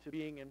forward to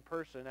being in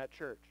person at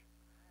church.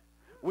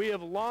 We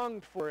have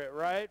longed for it,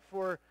 right?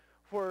 For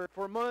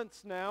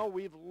months now,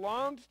 we've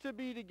longed to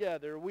be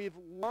together. We've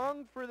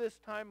longed for this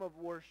time of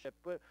worship.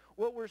 But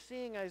what we're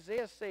seeing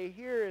Isaiah say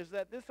here is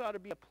that this ought to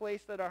be a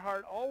place that our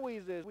heart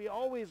always is. We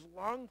always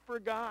long for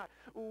God.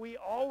 We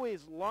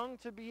always long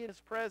to be in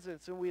his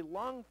presence, and we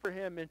long for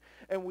him,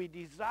 and we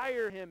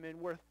desire him, and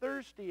we're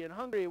thirsty and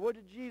hungry. What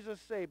did Jesus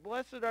say?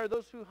 Blessed are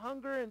those who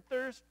hunger and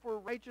thirst for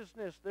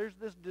righteousness. There's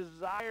this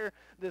desire,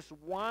 this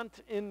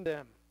want in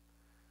them,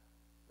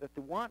 that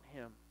they want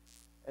him,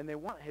 and they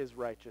want his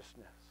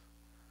righteousness.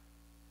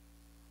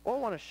 Well, I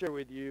want to share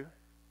with you,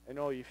 I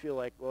know you feel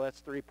like, well,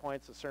 that's 3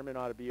 points, the sermon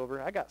ought to be over.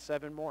 I got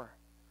 7 more.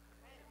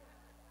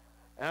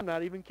 And I'm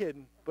not even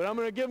kidding, but I'm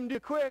going to give them to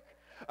you quick.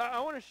 I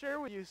want to share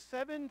with you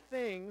 7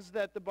 things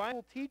that the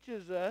Bible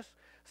teaches us,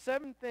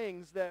 7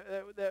 things that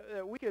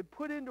we could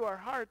put into our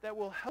heart that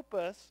will help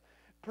us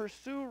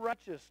pursue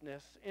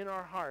righteousness in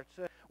our hearts.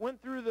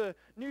 Went through the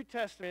New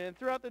Testament, and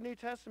throughout the New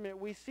Testament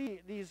we see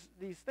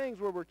these things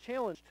where we're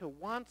challenged to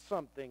want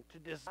something, to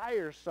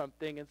desire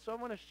something. And so I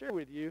want to share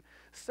with you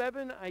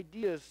 7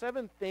 ideas,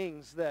 7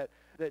 things that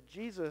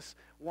Jesus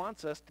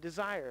wants us to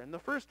desire. And the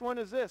first one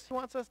is this: he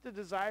wants us to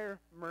desire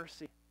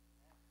mercy.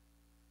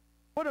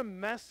 What a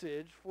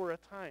message for a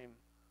time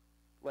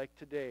like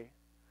today.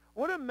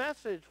 What a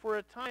message for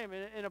a time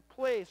in a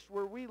place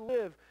where we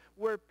live,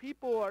 where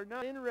people are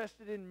not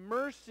interested in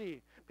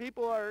mercy.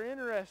 People are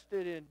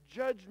interested in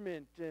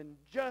judgment and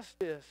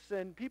justice,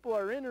 and people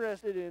are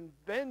interested in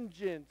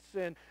vengeance,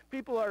 and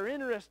people are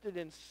interested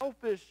in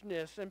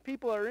selfishness, and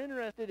people are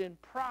interested in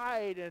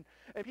pride, and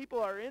people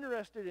are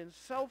interested in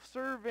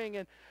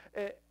self-serving.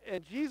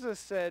 And Jesus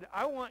said,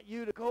 I want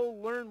you to go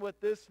learn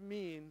what this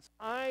means.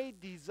 I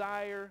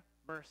desire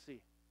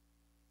mercy.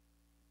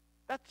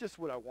 That's just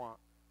what I want.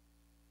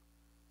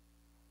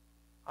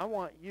 I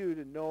want you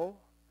to know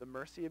the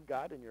mercy of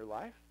God in your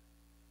life,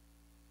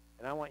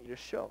 and I want you to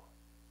show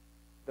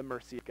the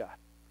mercy of God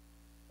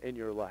in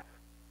your life.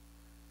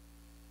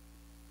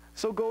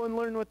 So go and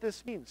learn what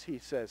this means, he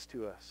says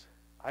to us.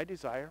 I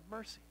desire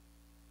mercy.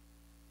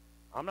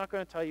 I'm not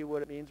going to tell you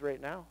what it means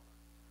right now,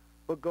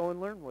 but go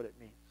and learn what it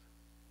means.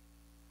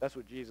 That's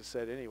what Jesus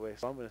said anyway,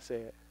 so I'm going to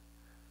say it.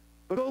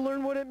 But go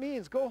learn what it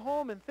means. Go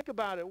home and think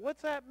about it.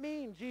 What's that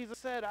mean? Jesus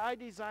said, I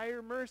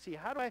desire mercy.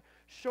 How do I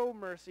show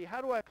mercy?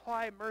 How do I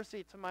apply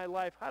mercy to my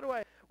life?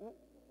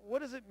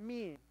 What does it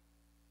mean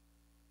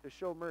to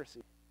show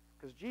mercy?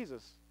 Because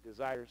Jesus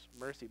desires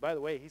mercy. By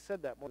the way, he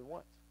said that more than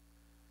once.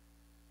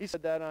 He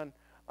said that on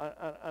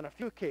a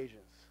few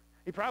occasions.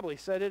 He probably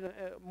said it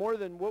more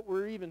than what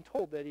we're even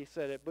told that he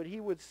said it, but he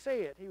would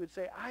say it. He would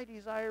say, I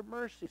desire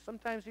mercy.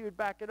 Sometimes he would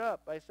back it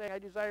up by saying, I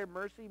desire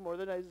mercy more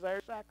than I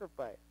desire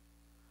sacrifice.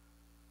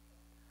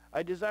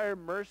 I desire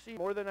mercy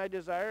more than I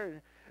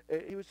desire.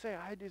 And he would say,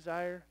 I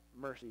desire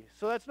mercy.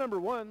 So that's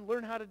number one.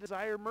 Learn how to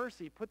desire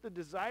mercy. Put the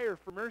desire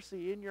for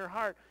mercy in your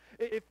heart.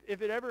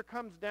 If it ever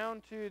comes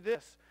down to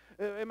this,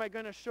 am I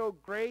going to show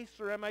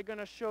grace or am I going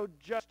to show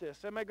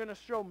justice? Am I going to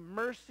show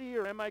mercy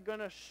or am I going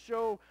to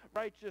show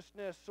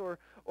righteousness or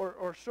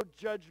show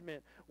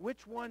judgment?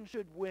 Which one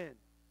should win?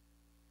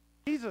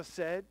 Jesus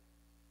said,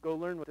 go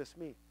learn what this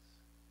means.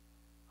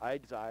 I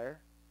desire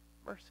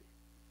mercy.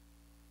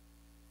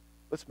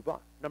 Let's move on.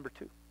 Number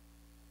 2,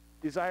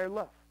 desire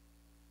love.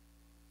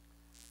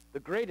 The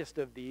greatest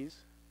of these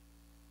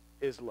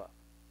is love.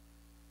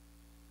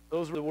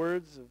 Those were the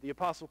words of the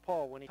Apostle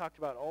Paul when he talked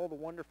about all the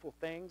wonderful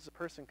things a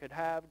person could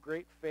have: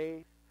 great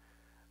faith,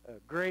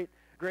 great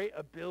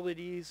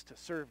abilities to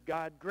serve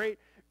God, great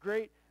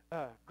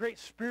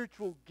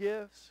spiritual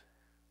gifts.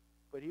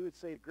 But he would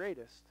say the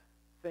greatest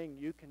thing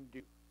you can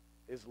do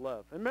is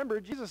love. And remember,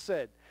 Jesus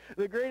said,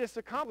 the greatest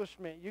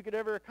accomplishment you could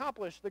ever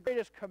accomplish, the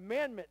greatest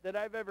commandment that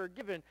I've ever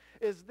given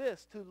is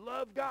this: to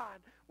love God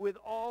with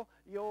all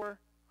your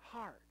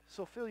heart.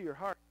 So fill your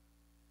heart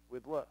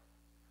with love.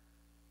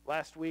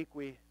 Last week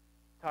we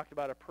talked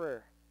about a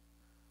prayer.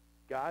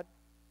 God,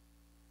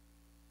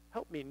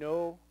 help me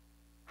know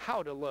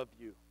how to love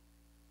you.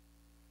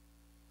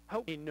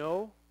 Help me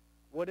know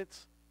what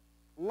it's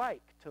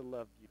like to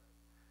love you.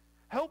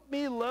 Help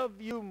me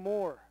love you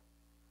more.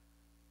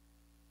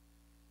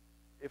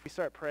 If we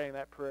start praying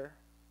that prayer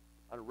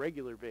on a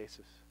regular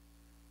basis,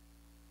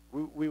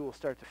 we will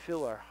start to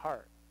fill our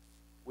heart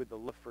with the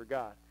love for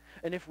God.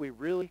 And if we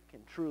really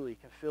truly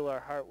can fill our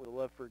heart with the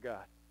love for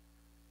God,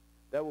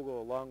 that will go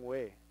a long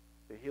way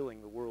to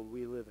healing the world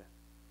we live in.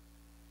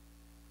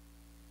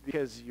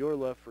 Because your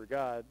love for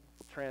God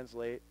will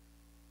translate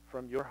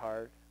from your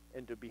heart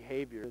into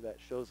behavior that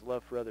shows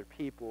love for other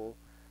people,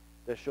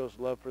 that shows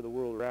love for the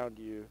world around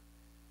you.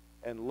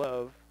 And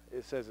love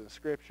it says in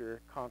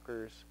Scripture,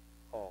 conquers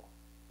all.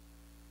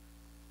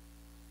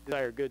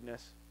 Desire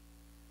goodness.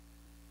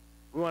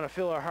 We want to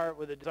fill our heart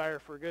with a desire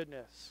for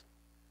goodness,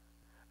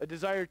 a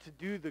desire to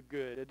do the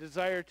good, a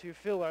desire to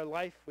fill our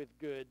life with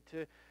good,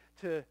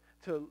 to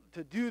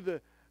do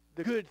the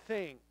good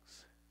things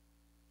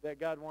that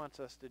God wants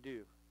us to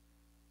do.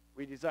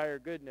 We desire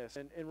goodness.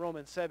 And in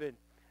Romans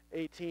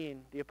 7:18,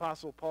 the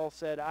Apostle Paul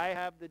said, I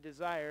have the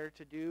desire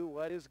to do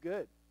what is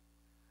good.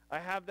 I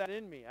have that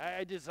in me.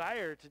 I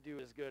desire to do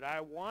what is good. I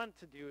want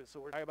to do it. So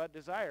we're talking about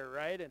desire,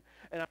 right? And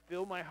I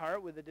fill my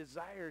heart with a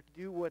desire to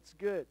do what's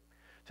good,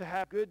 to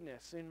have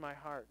goodness in my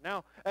heart.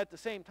 Now, at the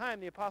same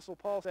time, the Apostle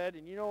Paul said,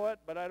 and you know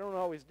what? But I don't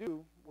always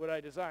do what I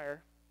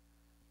desire.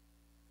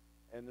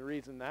 And the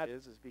reason that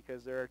is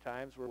because there are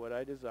times where what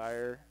I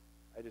desire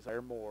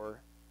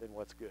more than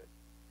what's good,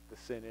 the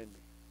sin in me.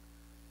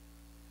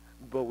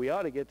 But we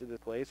ought to get to the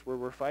place where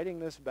we're fighting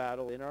this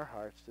battle in our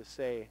hearts to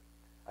say,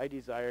 I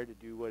desire to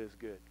do what is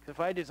good. Because if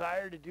I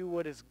desire to do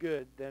what is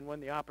good, then when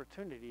the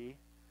opportunity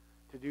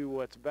to do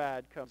what's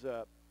bad comes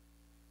up,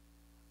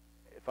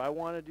 if I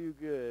want to do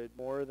good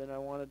more than I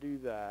want to do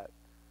that,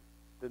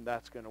 then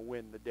that's going to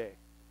win the day.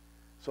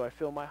 So I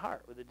fill my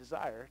heart with a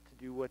desire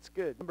to do what's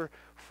good. Number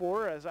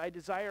 4, as I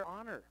desire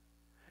honor.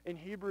 In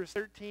Hebrews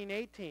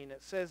 13:18,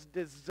 it says,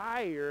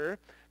 desire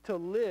to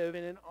live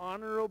in an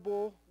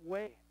honorable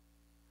way.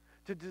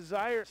 To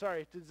desire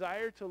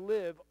to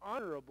live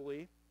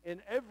honorably in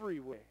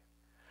every way.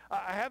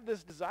 I have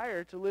this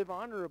desire to live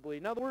honorably.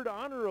 Now, the word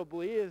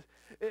honorably is,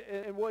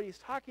 and what he's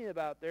talking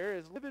about there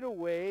is live in a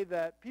way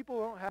that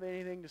people don't have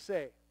anything to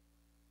say.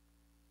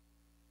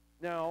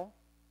 Now,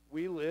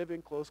 we live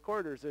in close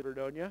quarters in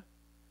Vernonia,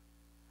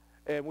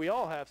 and we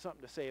all have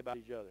something to say about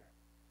each other.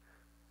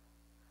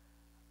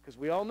 Because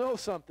we all know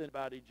something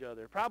about each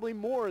other, probably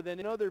more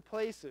than in other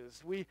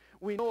places. We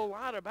know a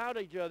lot about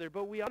each other,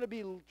 but we ought to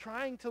be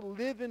trying to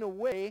live in a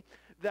way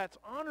that's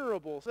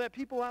honorable so that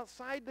people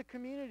outside the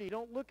community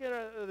don't look at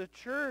the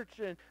church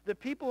and the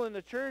people in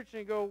the church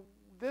and go,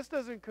 this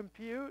doesn't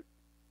compute.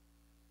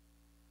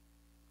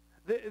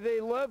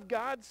 They love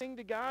God, sing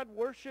to God,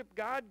 worship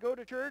God, go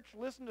to church,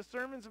 listen to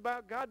sermons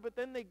about God, but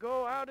then they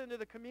go out into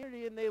the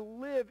community and they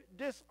live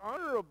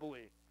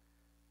dishonorably.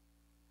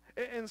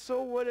 And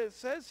so what it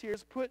says here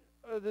is put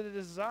the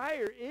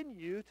desire in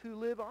you to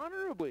live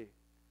honorably,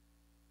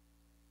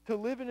 to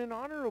live in an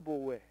honorable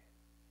way.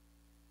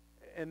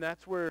 And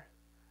that's where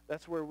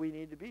we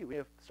need to be. We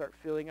have to start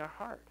filling our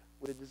heart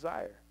with a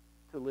desire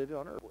to live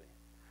honorably.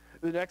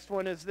 The next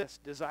one is this: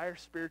 desire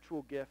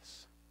spiritual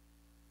gifts.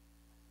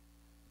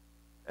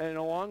 And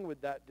along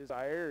with that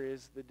desire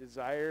is the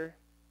desire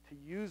to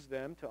use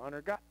them to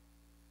honor God.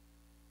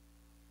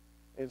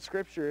 In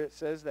Scripture, it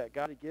says that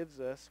God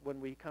gives us,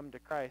 when we come to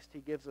Christ, He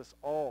gives us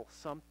all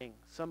something,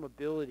 some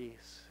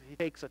abilities. He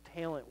takes a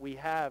talent we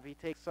have. He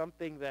takes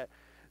something that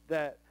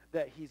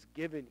He's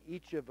given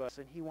each of us,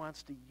 and He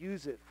wants to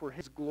use it for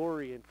His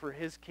glory and for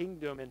His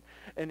kingdom.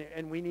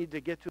 And we need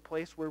to get to a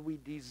place where we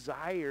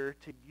desire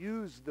to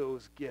use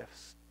those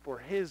gifts for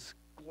His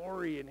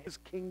glory and His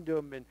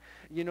kingdom. And,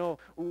 you know,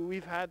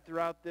 we've had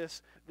throughout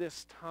this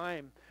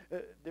time,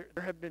 there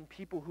have been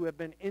people who have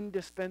been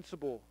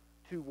indispensable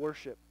to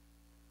worship.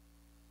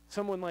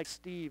 Someone like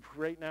Steve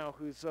right now,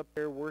 who's up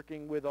there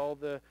working with all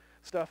the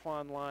stuff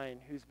online,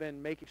 who's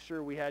been making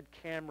sure we had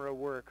camera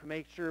work,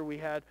 make sure we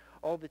had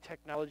all the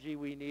technology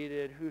we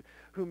needed,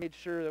 who made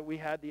sure that we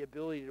had the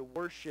ability to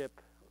worship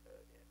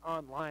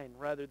online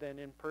rather than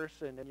in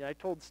person. And I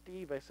told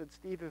Steve, I said,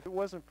 Steve, if it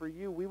wasn't for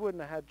you, we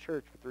wouldn't have had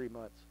church for 3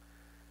 months.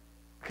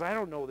 Because I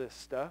don't know this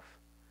stuff.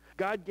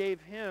 God gave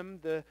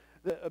him the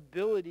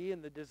ability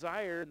and the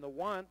desire and the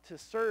want to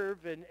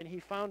serve, and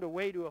he found a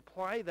way to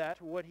apply that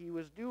to what he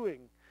was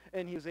doing.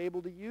 And he was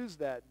able to use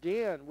that.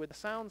 Dan with the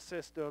sound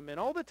system, and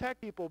all the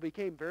tech people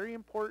became very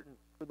important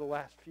for the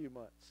last few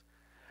months.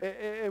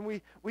 And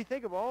we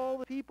think of all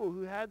the people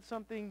who had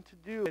something to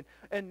do.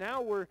 And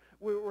now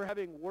we're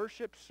having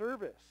worship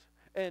service.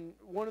 And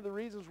one of the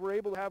reasons we're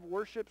able to have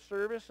worship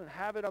service and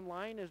have it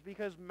online is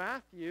because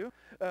Matthew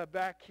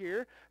back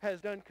here has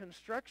done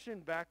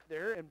construction back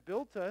there and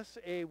built us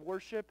a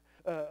worship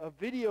a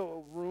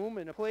video room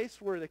and a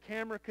place where the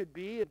camera could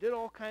be, and did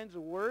all kinds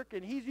of work.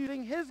 And he's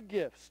using his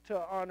gifts to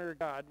honor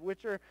God,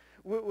 which are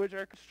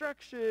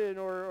construction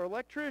or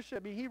electrician.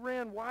 I mean, he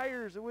ran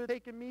wires. It would have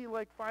taken me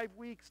like 5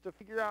 weeks to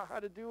figure out how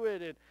to do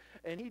it,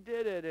 and he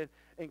did it,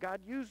 and God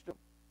used him.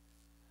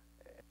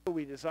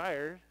 We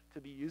desire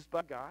to be used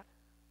by God.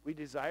 We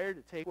desire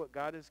to take what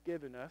God has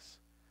given us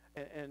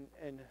and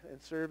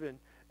serve and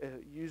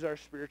use our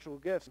spiritual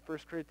gifts. In 1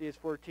 Corinthians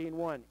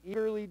 14:1,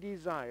 eagerly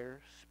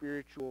desire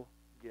spiritual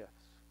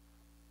gifts.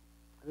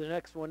 The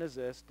next one is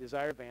this: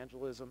 desire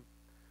evangelism.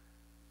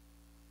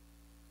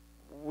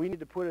 We need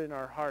to put in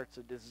our hearts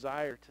a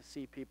desire to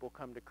see people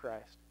come to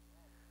Christ.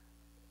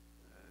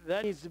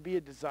 That needs to be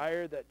a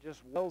desire that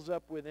just wells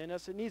up within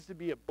us. It needs to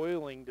be a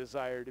boiling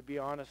desire, to be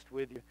honest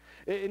with you.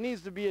 It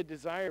needs to be a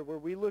desire where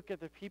we look at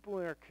the people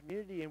in our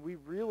community and we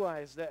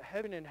realize that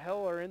heaven and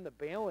hell are in the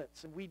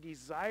balance, and we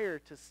desire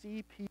to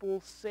see people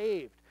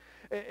saved.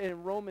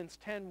 In Romans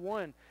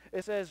 10:1,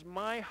 it says,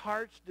 my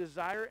heart's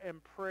desire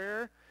and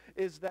prayer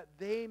is that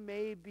they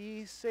may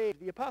be saved.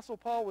 The Apostle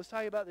Paul was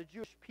talking about the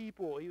Jewish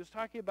people. He was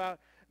talking about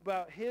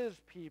his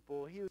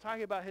people. He was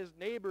talking about his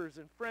neighbors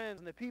and friends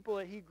and the people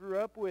that he grew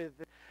up with.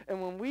 And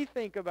when we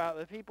think about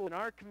the people in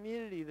our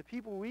community, the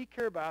people we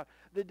care about,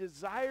 the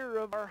desire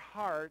of our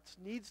hearts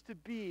needs to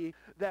be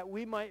that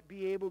we might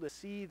be able to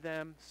see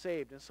them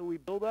saved. And so we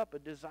build up a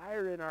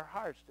desire in our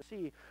hearts to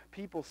see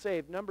people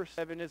saved. Number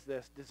 7 is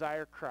this: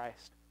 desire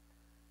Christ.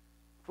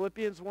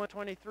 Philippians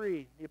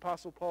 1:23, the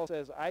Apostle Paul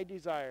says, I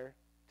desire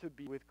to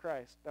be with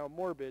Christ. Now,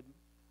 morbid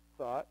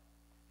thought,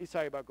 he's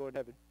talking about going to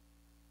heaven.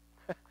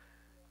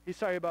 He's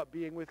talking about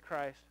being with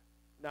Christ.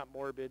 Not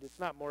morbid. It's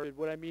not morbid.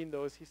 What I mean,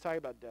 though, is he's talking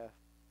about death.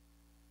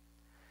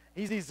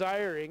 He's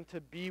desiring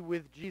to be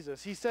with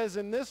Jesus. He says,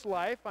 in this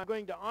life, I'm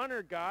going to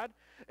honor God,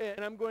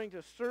 and I'm going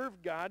to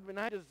serve God, and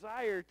I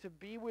desire to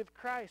be with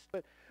Christ.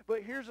 But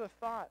here's a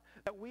thought,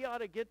 that we ought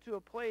to get to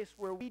a place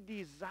where we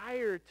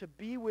desire to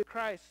be with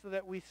Christ so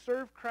that we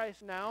serve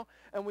Christ now,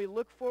 and we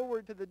look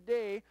forward to the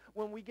day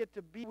when we get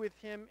to be with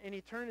him in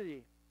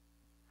eternity.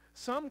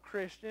 Some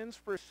Christians,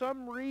 for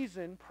some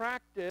reason,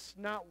 practice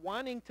not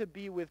wanting to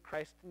be with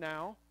Christ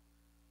now,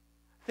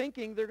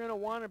 thinking they're going to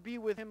want to be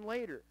with him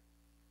later.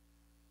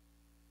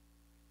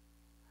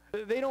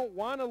 They don't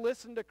want to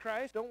listen to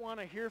Christ, don't want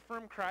to hear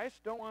from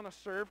Christ, don't want to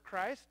serve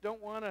Christ,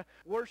 don't want to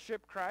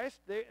worship Christ.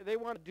 They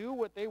want to do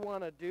what they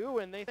want to do,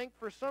 and they think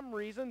for some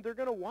reason they're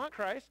going to want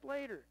Christ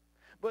later.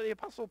 But the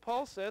Apostle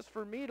Paul says,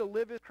 for me to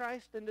live is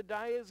Christ and to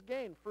die is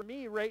gain. For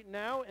me right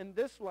now in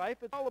this life,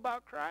 it's all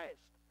about Christ.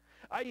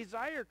 I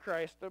desire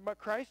Christ.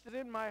 Christ is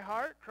in my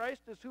heart.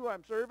 Christ is who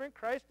I'm serving.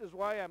 Christ is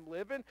why I'm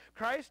living.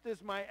 Christ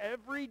is my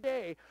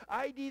everyday.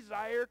 I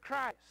desire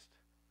Christ.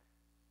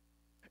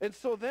 And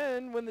so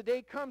then, when the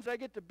day comes I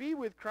get to be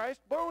with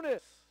Christ,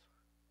 bonus.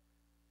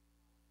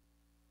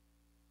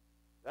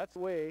 That's the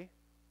way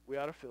we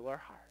ought to fill our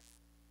heart.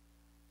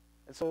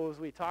 And so as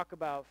we talk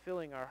about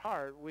filling our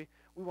heart, we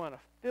want to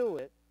fill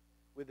it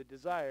with a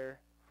desire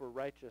for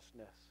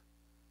righteousness.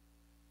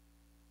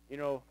 You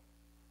know,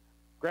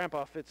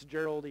 Grandpa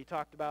Fitzgerald, he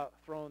talked about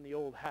throwing the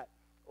old hat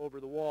over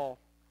the wall.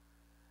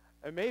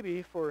 And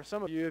maybe for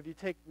some of you, if you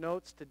take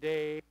notes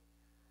today,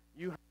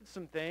 you heard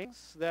some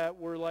things that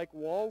were like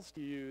walls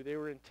to you. They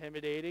were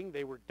intimidating.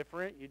 They were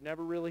different. You'd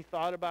never really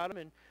thought about them.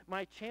 And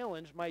my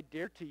challenge, my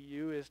dare to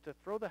you is to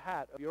throw the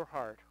hat of your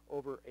heart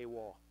over a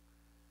wall.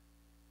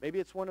 Maybe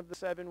it's one of the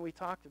 7 we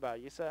talked about.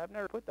 You said, I've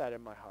never put that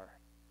in my heart.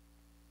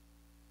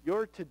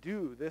 Your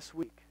to-do this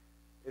week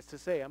is to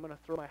say, I'm going to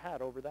throw my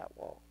hat over that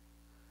wall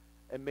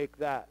and make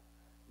that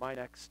my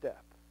next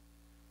step.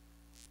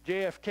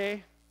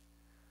 JFK,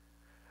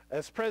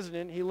 as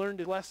president, he learned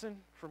his lesson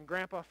from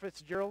Grandpa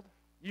Fitzgerald.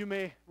 You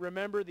may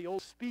remember the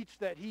old speech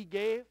that he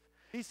gave.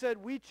 He said,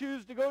 we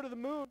choose to go to the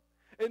moon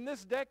in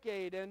this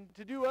decade and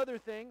to do other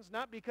things,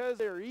 not because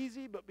they're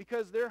easy, but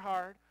because they're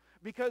hard,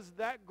 because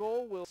that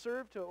goal will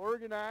serve to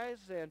organize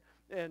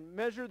and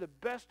measure the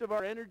best of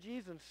our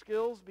energies and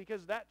skills,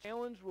 because that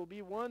challenge will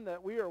be one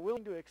that we are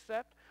willing to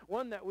accept,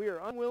 one that we are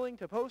unwilling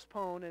to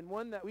postpone, and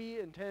one that we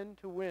intend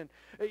to win.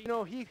 You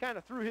know, he kind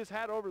of threw his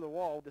hat over the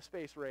wall with the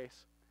space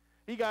race.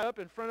 He got up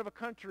in front of a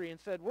country and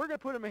said, we're going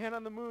to put a man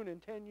on the moon in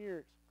 10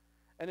 years.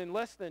 And in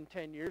less than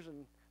 10 years,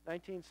 in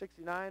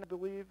 1969, I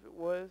believe it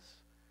was,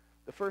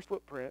 the first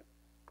footprint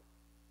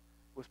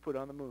was put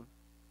on the moon.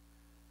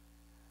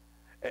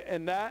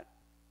 And that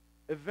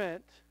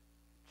event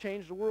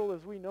changed the world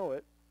as we know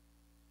it.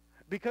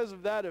 Because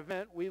of that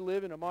event, we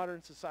live in a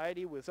modern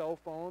society with cell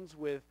phones,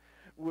 with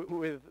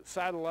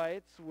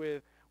satellites,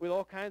 with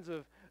all kinds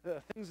of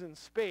things in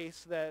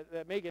space that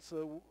make it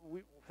so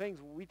things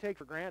we take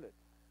for granted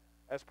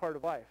as part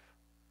of life.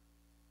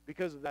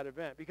 Because of that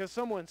event. Because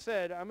someone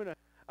said, I'm going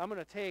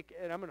to take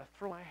and I'm going to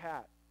throw my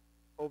hat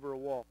over a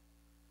wall.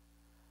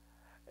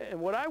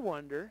 And what I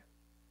wonder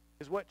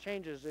is what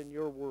changes in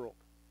your world.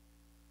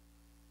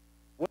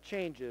 What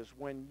changes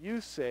when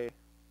you say,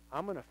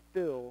 I'm going to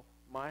fill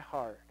my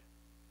heart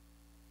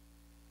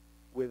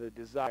with a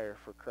desire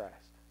for Christ.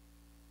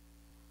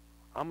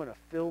 I'm going to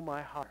fill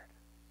my heart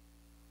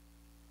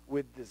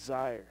with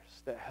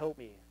desires that help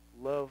me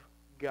love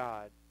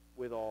God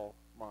with all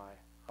my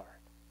heart.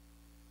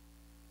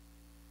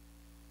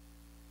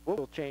 What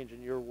will change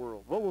in your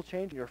world? What will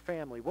change in your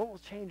family? What will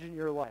change in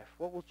your life?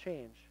 What will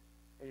change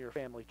in your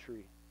family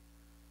tree?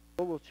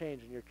 What will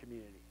change in your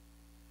community?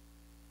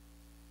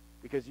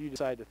 Because you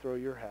decide to throw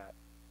your hat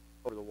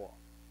over the wall.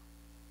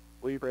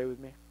 Will you pray with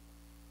me?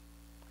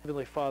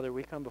 Heavenly Father,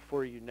 we come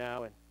before you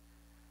now and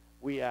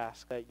we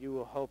ask that you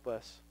will help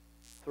us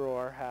throw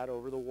our hat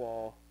over the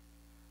wall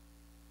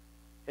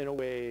in a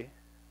way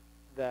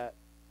that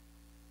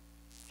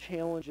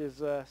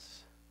challenges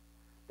us,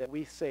 that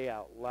we say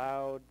out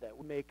loud, that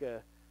we make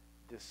a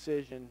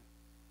decision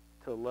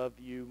to love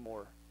you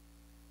more.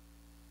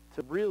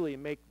 To really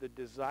make the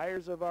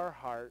desires of our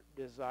heart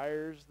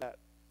desires that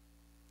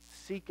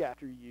seek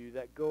after you,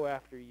 that go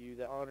after you,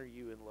 that honor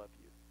you and love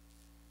you.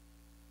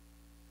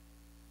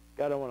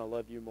 God, I want to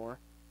love you more.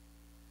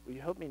 Will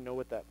you help me know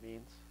what that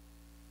means?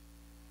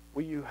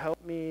 Will you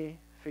help me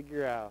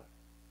figure out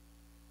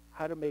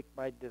how to make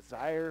my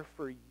desire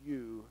for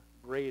you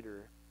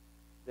greater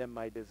than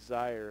my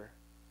desire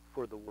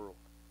for the world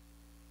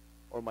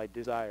or my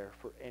desire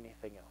for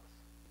anything else?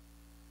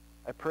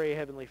 I pray,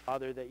 Heavenly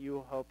Father, that you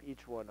will help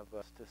each one of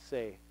us to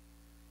say,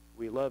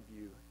 we love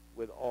you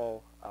with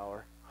all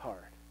our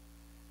heart.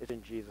 It's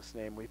in Jesus'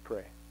 name we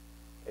pray.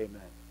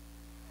 Amen.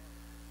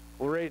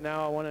 Well, right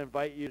now I want to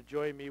invite you to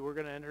join me. We're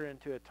going to enter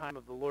into a time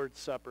of the Lord's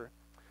Supper.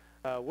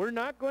 We're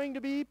not going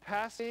to be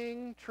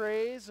passing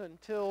trays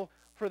until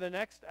for the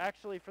next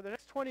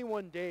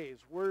 21 days.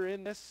 We're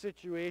in this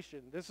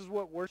situation. This is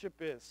what worship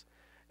is.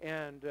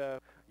 And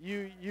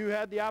you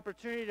had the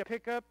opportunity to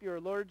pick up your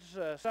Lord's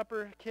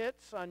Supper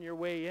kits on your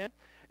way in.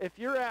 If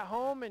you're at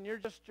home and you're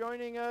just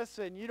joining us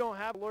and you don't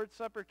have a Lord's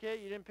Supper kit,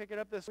 you didn't pick it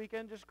up this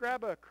weekend, just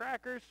grab a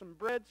cracker, some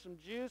bread, some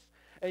juice,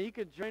 and you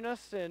can join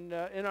us in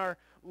our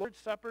Lord's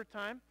Supper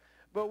time.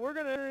 But we're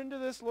going to enter into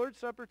this Lord's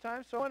Supper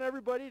time, so I want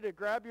everybody to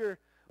grab your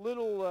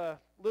little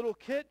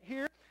kit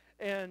here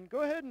and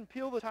go ahead and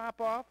peel the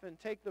top off and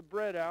take the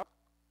bread out.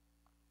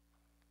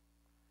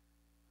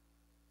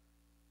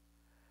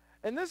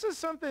 And this is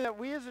something that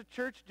we as a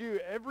church do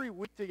every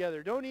week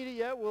together. Don't eat it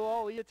yet. We'll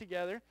all eat it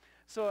together.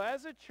 So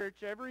as a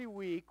church, every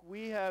week,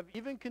 we have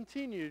even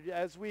continued,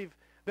 as we've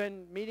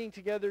been meeting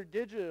together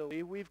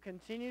digitally, we've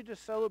continued to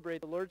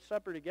celebrate the Lord's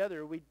Supper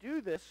together. We do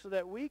this so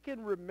that we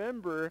can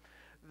remember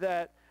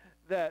that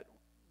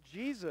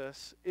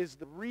Jesus is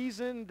the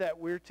reason that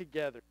we're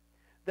together.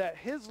 That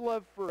his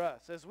love for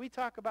us, as we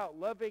talk about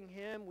loving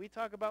him, we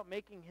talk about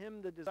making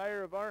him the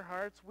desire of our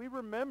hearts, we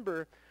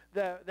remember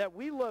that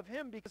we love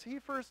him because he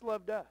first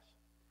loved us.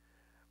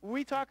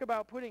 We talk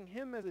about putting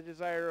him as the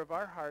desire of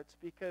our hearts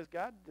because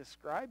God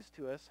describes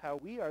to us how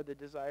we are the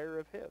desire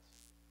of his.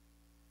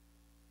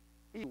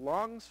 He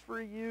longs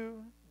for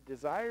you,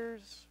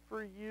 desires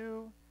for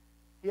you.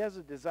 He has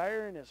a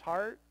desire in his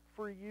heart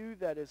for you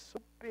that is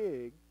so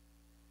big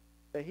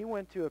that he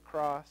went to a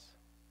cross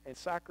and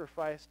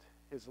sacrificed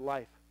his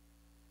life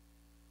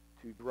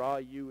to draw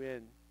you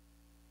in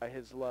by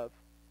his love.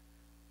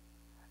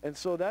 And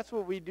so that's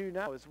what we do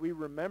now, is we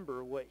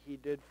remember what he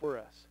did for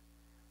us.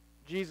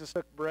 Jesus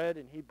took bread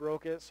and he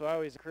broke it, so I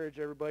always encourage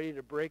everybody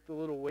to break the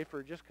little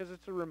wafer just because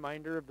it's a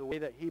reminder of the way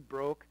that he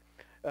broke.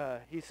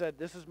 He said,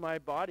 this is my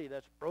body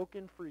that's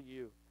broken for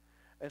you.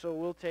 And so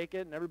we'll take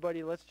it, and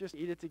everybody, let's just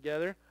eat it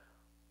together.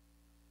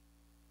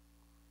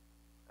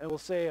 And we'll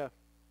say a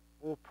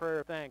little prayer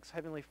of thanks.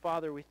 Heavenly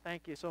Father, we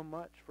thank you so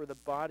much for the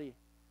body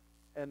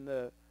and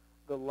the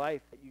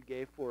life that you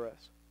gave for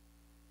us.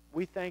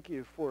 We thank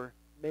you for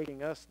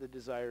making us the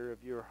desire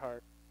of your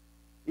heart.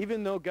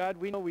 Even though, God,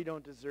 we know we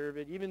don't deserve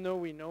it, even though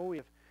we know we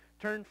have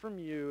turned from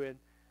you,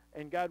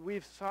 and God,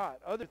 we've sought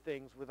other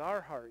things with our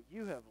heart,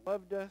 you have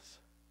loved us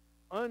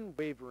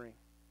unwavering.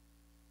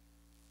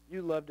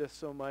 You loved us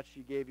so much,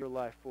 you gave your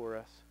life for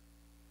us,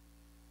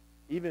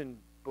 even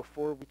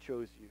before we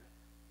chose you.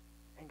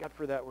 And God,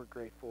 for that we're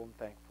grateful and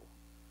thankful.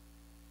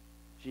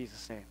 In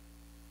Jesus' name.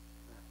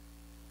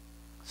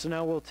 So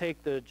now we'll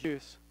take the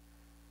juice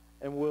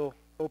and we'll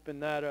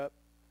open that up.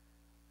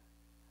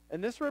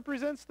 And this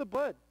represents the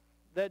blood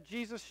that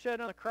Jesus shed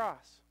on the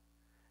cross.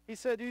 He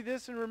said, do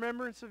this in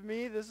remembrance of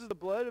me. This is the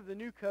blood of the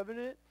new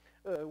covenant.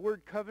 The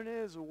word covenant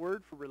is a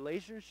word for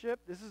relationship.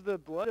 This is the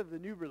blood of the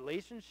new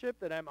relationship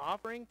that I'm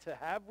offering to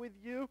have with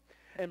you.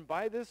 And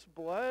by this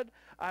blood,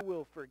 I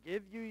will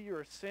forgive you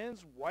your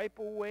sins, wipe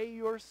away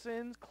your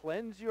sins,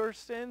 cleanse your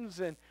sins.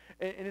 And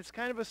it's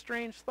kind of a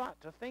strange thought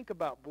to think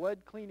about blood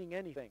cleaning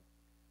anything.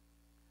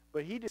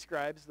 But he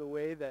describes the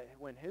way that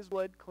when his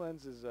blood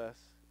cleanses us,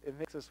 it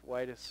makes us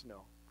white as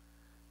snow.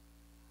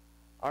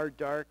 Our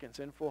dark and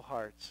sinful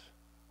hearts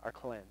are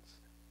cleansed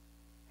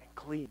and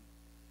clean,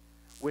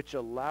 which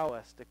allow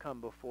us to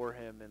come before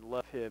him and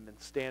love him and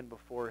stand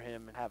before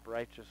him and have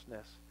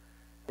righteousness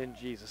in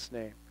Jesus'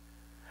 name.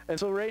 And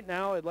so right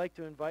now, I'd like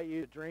to invite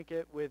you to drink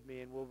it with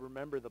me, and we'll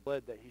remember the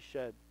blood that he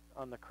shed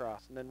on the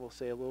cross, and then we'll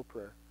say a little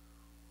prayer.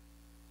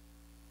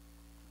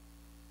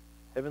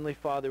 Heavenly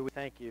Father, we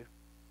thank you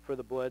for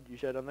the blood you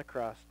shed on the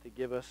cross to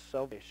give us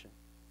salvation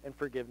and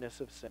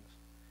forgiveness of sins.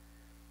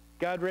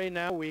 God, right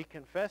now we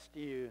confess to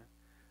you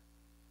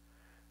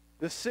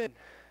the sin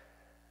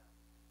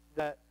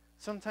that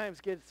sometimes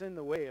gets in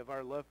the way of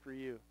our love for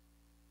you.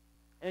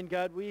 And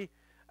God, we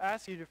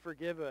ask you to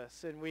forgive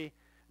us, and we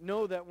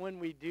know that when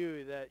we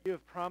do, that you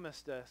have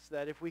promised us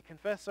that if we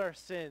confess our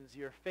sins,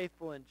 you're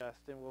faithful and just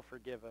and will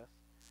forgive us.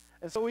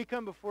 And so we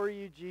come before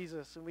you,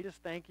 Jesus, and we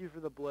just thank you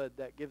for the blood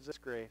that gives us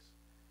grace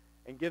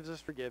and gives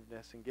us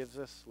forgiveness and gives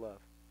us love.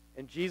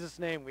 In Jesus'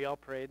 name, we all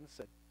prayed and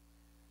said,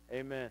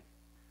 amen.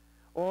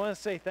 Well, I want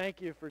to say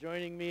thank you for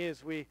joining me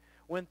as we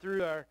went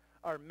through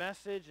our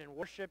message and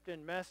worshiped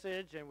in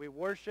message, and we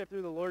worshiped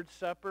through the Lord's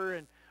Supper.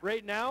 And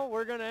right now,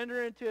 we're going to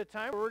enter into a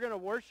time where we're going to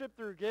worship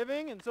through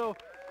giving. And so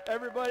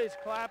everybody's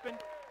clapping.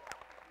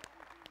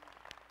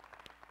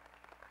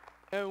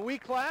 And we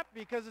clap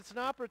because it's an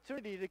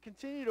opportunity to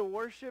continue to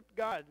worship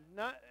God,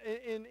 not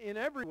in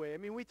every way. I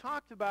mean, we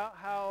talked about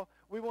how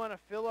we want to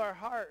fill our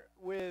heart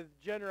with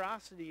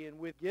generosity and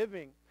with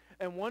giving.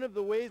 And one of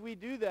the ways we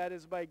do that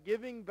is by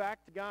giving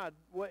back to God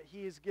what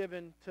he has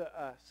given to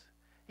us.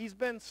 He's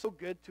been so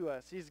good to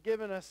us. He's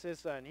given us his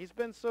son. He's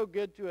been so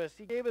good to us.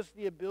 He gave us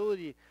the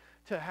ability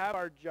to have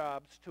our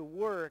jobs, to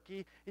work.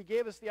 He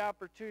gave us the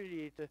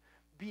opportunity to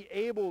be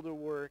able to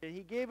work. And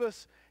he gave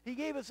us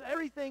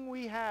everything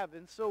we have.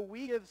 And so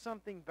we give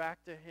something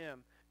back to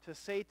him to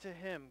say to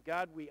him,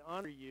 God, we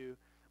honor you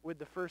with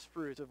the first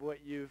fruits of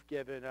what you've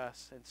given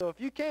us. And so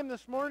if you came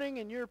this morning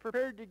and you're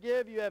prepared to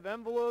give, you have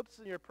envelopes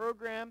in your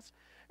programs,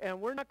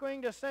 and we're not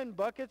going to send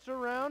buckets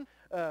around.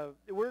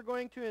 We're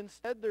going to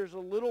instead, there's a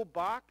little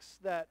box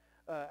that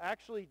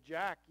actually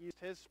Jack used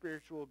his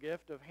spiritual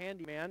gift of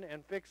handyman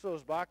and fixed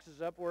those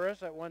boxes up for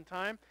us at one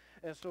time.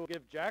 And so we'll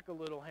give Jack a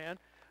little hand.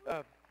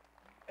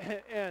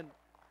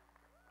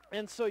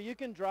 And so you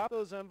can drop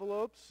those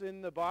envelopes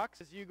in the box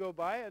as you go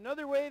by.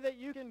 Another way that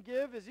you can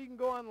give is you can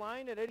go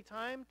online at any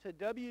time to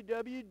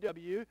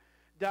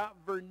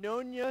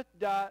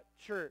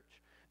www.vernonia.church.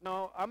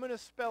 Now, I'm going to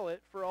spell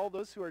it for all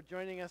those who are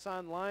joining us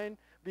online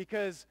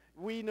because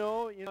we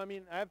know, I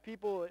mean, I have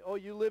people, oh,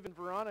 you live in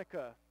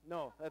Veronica.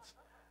 No,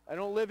 I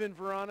don't live in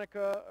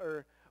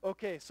Veronica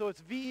okay, so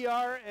it's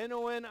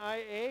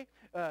VERNONIA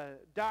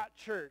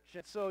 .church.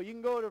 And so you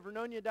can go to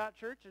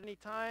vernonia.church at any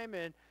time,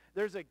 and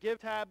there's a give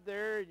tab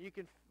there, and you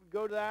can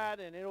go to that,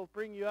 and it'll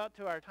bring you out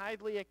to our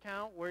Tithely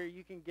account where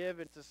you can give.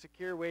 It's a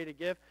secure way to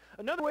give.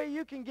 Another way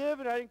you can give,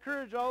 and I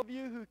encourage all of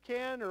you who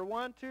can or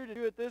want to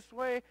do it this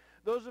way.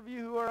 Those of you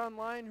who are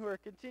online who are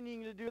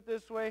continuing to do it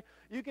this way,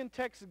 you can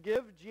text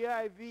GIVE,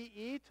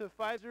 G-I-V-E, to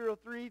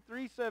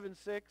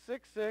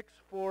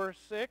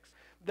 503-376-6646.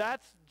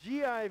 That's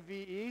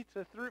G-I-V-E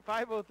to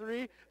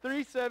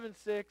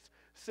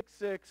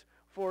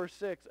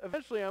 503-376-6646.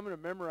 Eventually, I'm going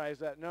to memorize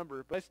that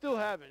number, but I still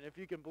haven't, if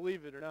you can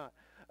believe it or not.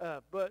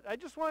 But I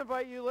just want to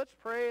invite you, let's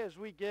pray as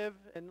we give,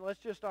 and let's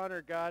just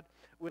honor God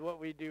with what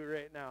we do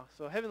right now.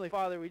 So, Heavenly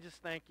Father, we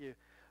just thank you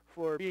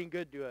for being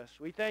good to us.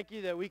 We thank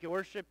you that we can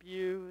worship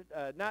you,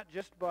 not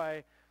just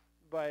by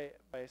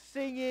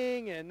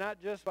singing and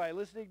not just by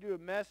listening to a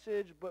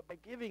message, but by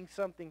giving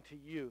something to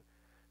you.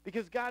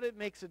 Because, God, it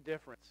makes a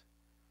difference.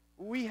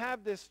 We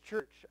have this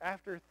church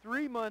after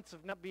 3 months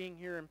of not being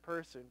here in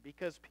person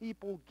because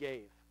people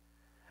gave.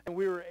 And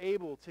we were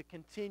able to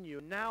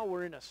continue. Now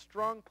we're in a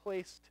strong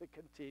place to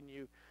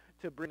continue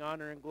to bring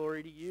honor and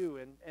glory to you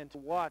and to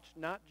watch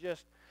not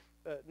just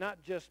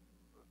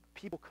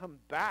people come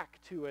back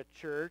to a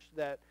church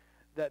that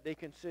they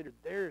consider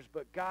theirs,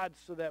 but God,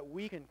 so that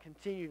we can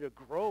continue to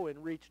grow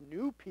and reach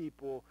new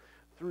people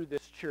through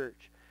this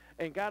church.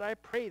 And God, I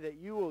pray that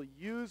you will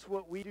use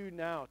what we do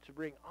now to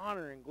bring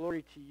honor and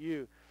glory to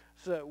you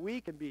so that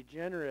we can be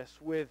generous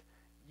with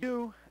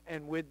you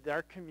and with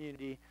our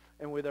community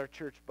and with our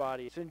church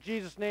body. It's in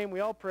Jesus' name we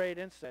all prayed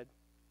and said,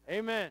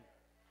 amen.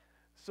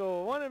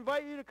 So I want to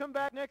invite you to come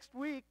back next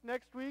week.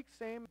 Next week,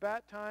 same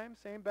bat time,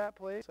 same bat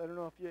place. I don't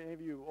know if any of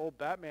you old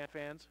Batman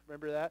fans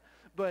remember that.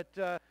 But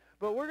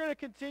we're going to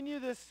continue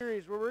this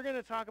series where we're going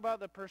to talk about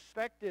the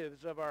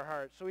perspectives of our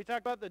hearts. So we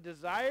talked about the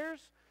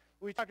desires.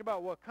 We talked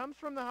about what comes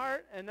from the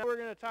heart. And now we're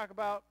going to talk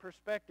about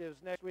perspectives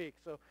next week.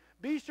 So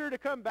be sure to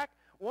come back.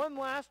 One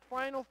last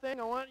final thing.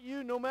 I want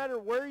you, no matter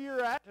where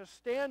you're at, to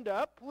stand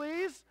up,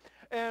 please.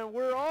 And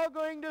we're all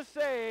going to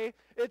say,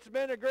 it's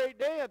been a great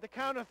day at the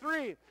count of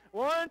 3.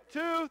 1,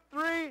 2,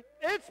 3.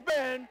 It's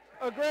been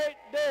a great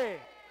day.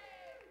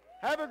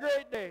 Have a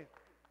great day.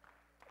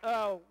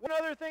 One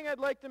other thing I'd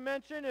like to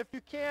mention, if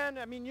you can,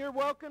 I mean, you're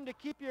welcome to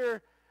keep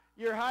your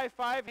high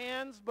five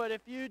hands, but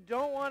if you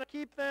don't want to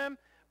keep them,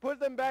 put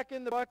them back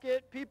in the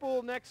bucket.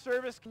 People next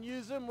service can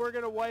use them. We're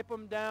going to wipe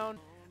them down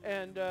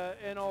and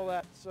all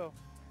that. So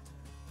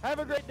have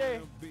a great day.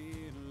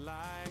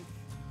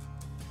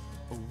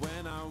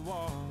 When I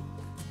walk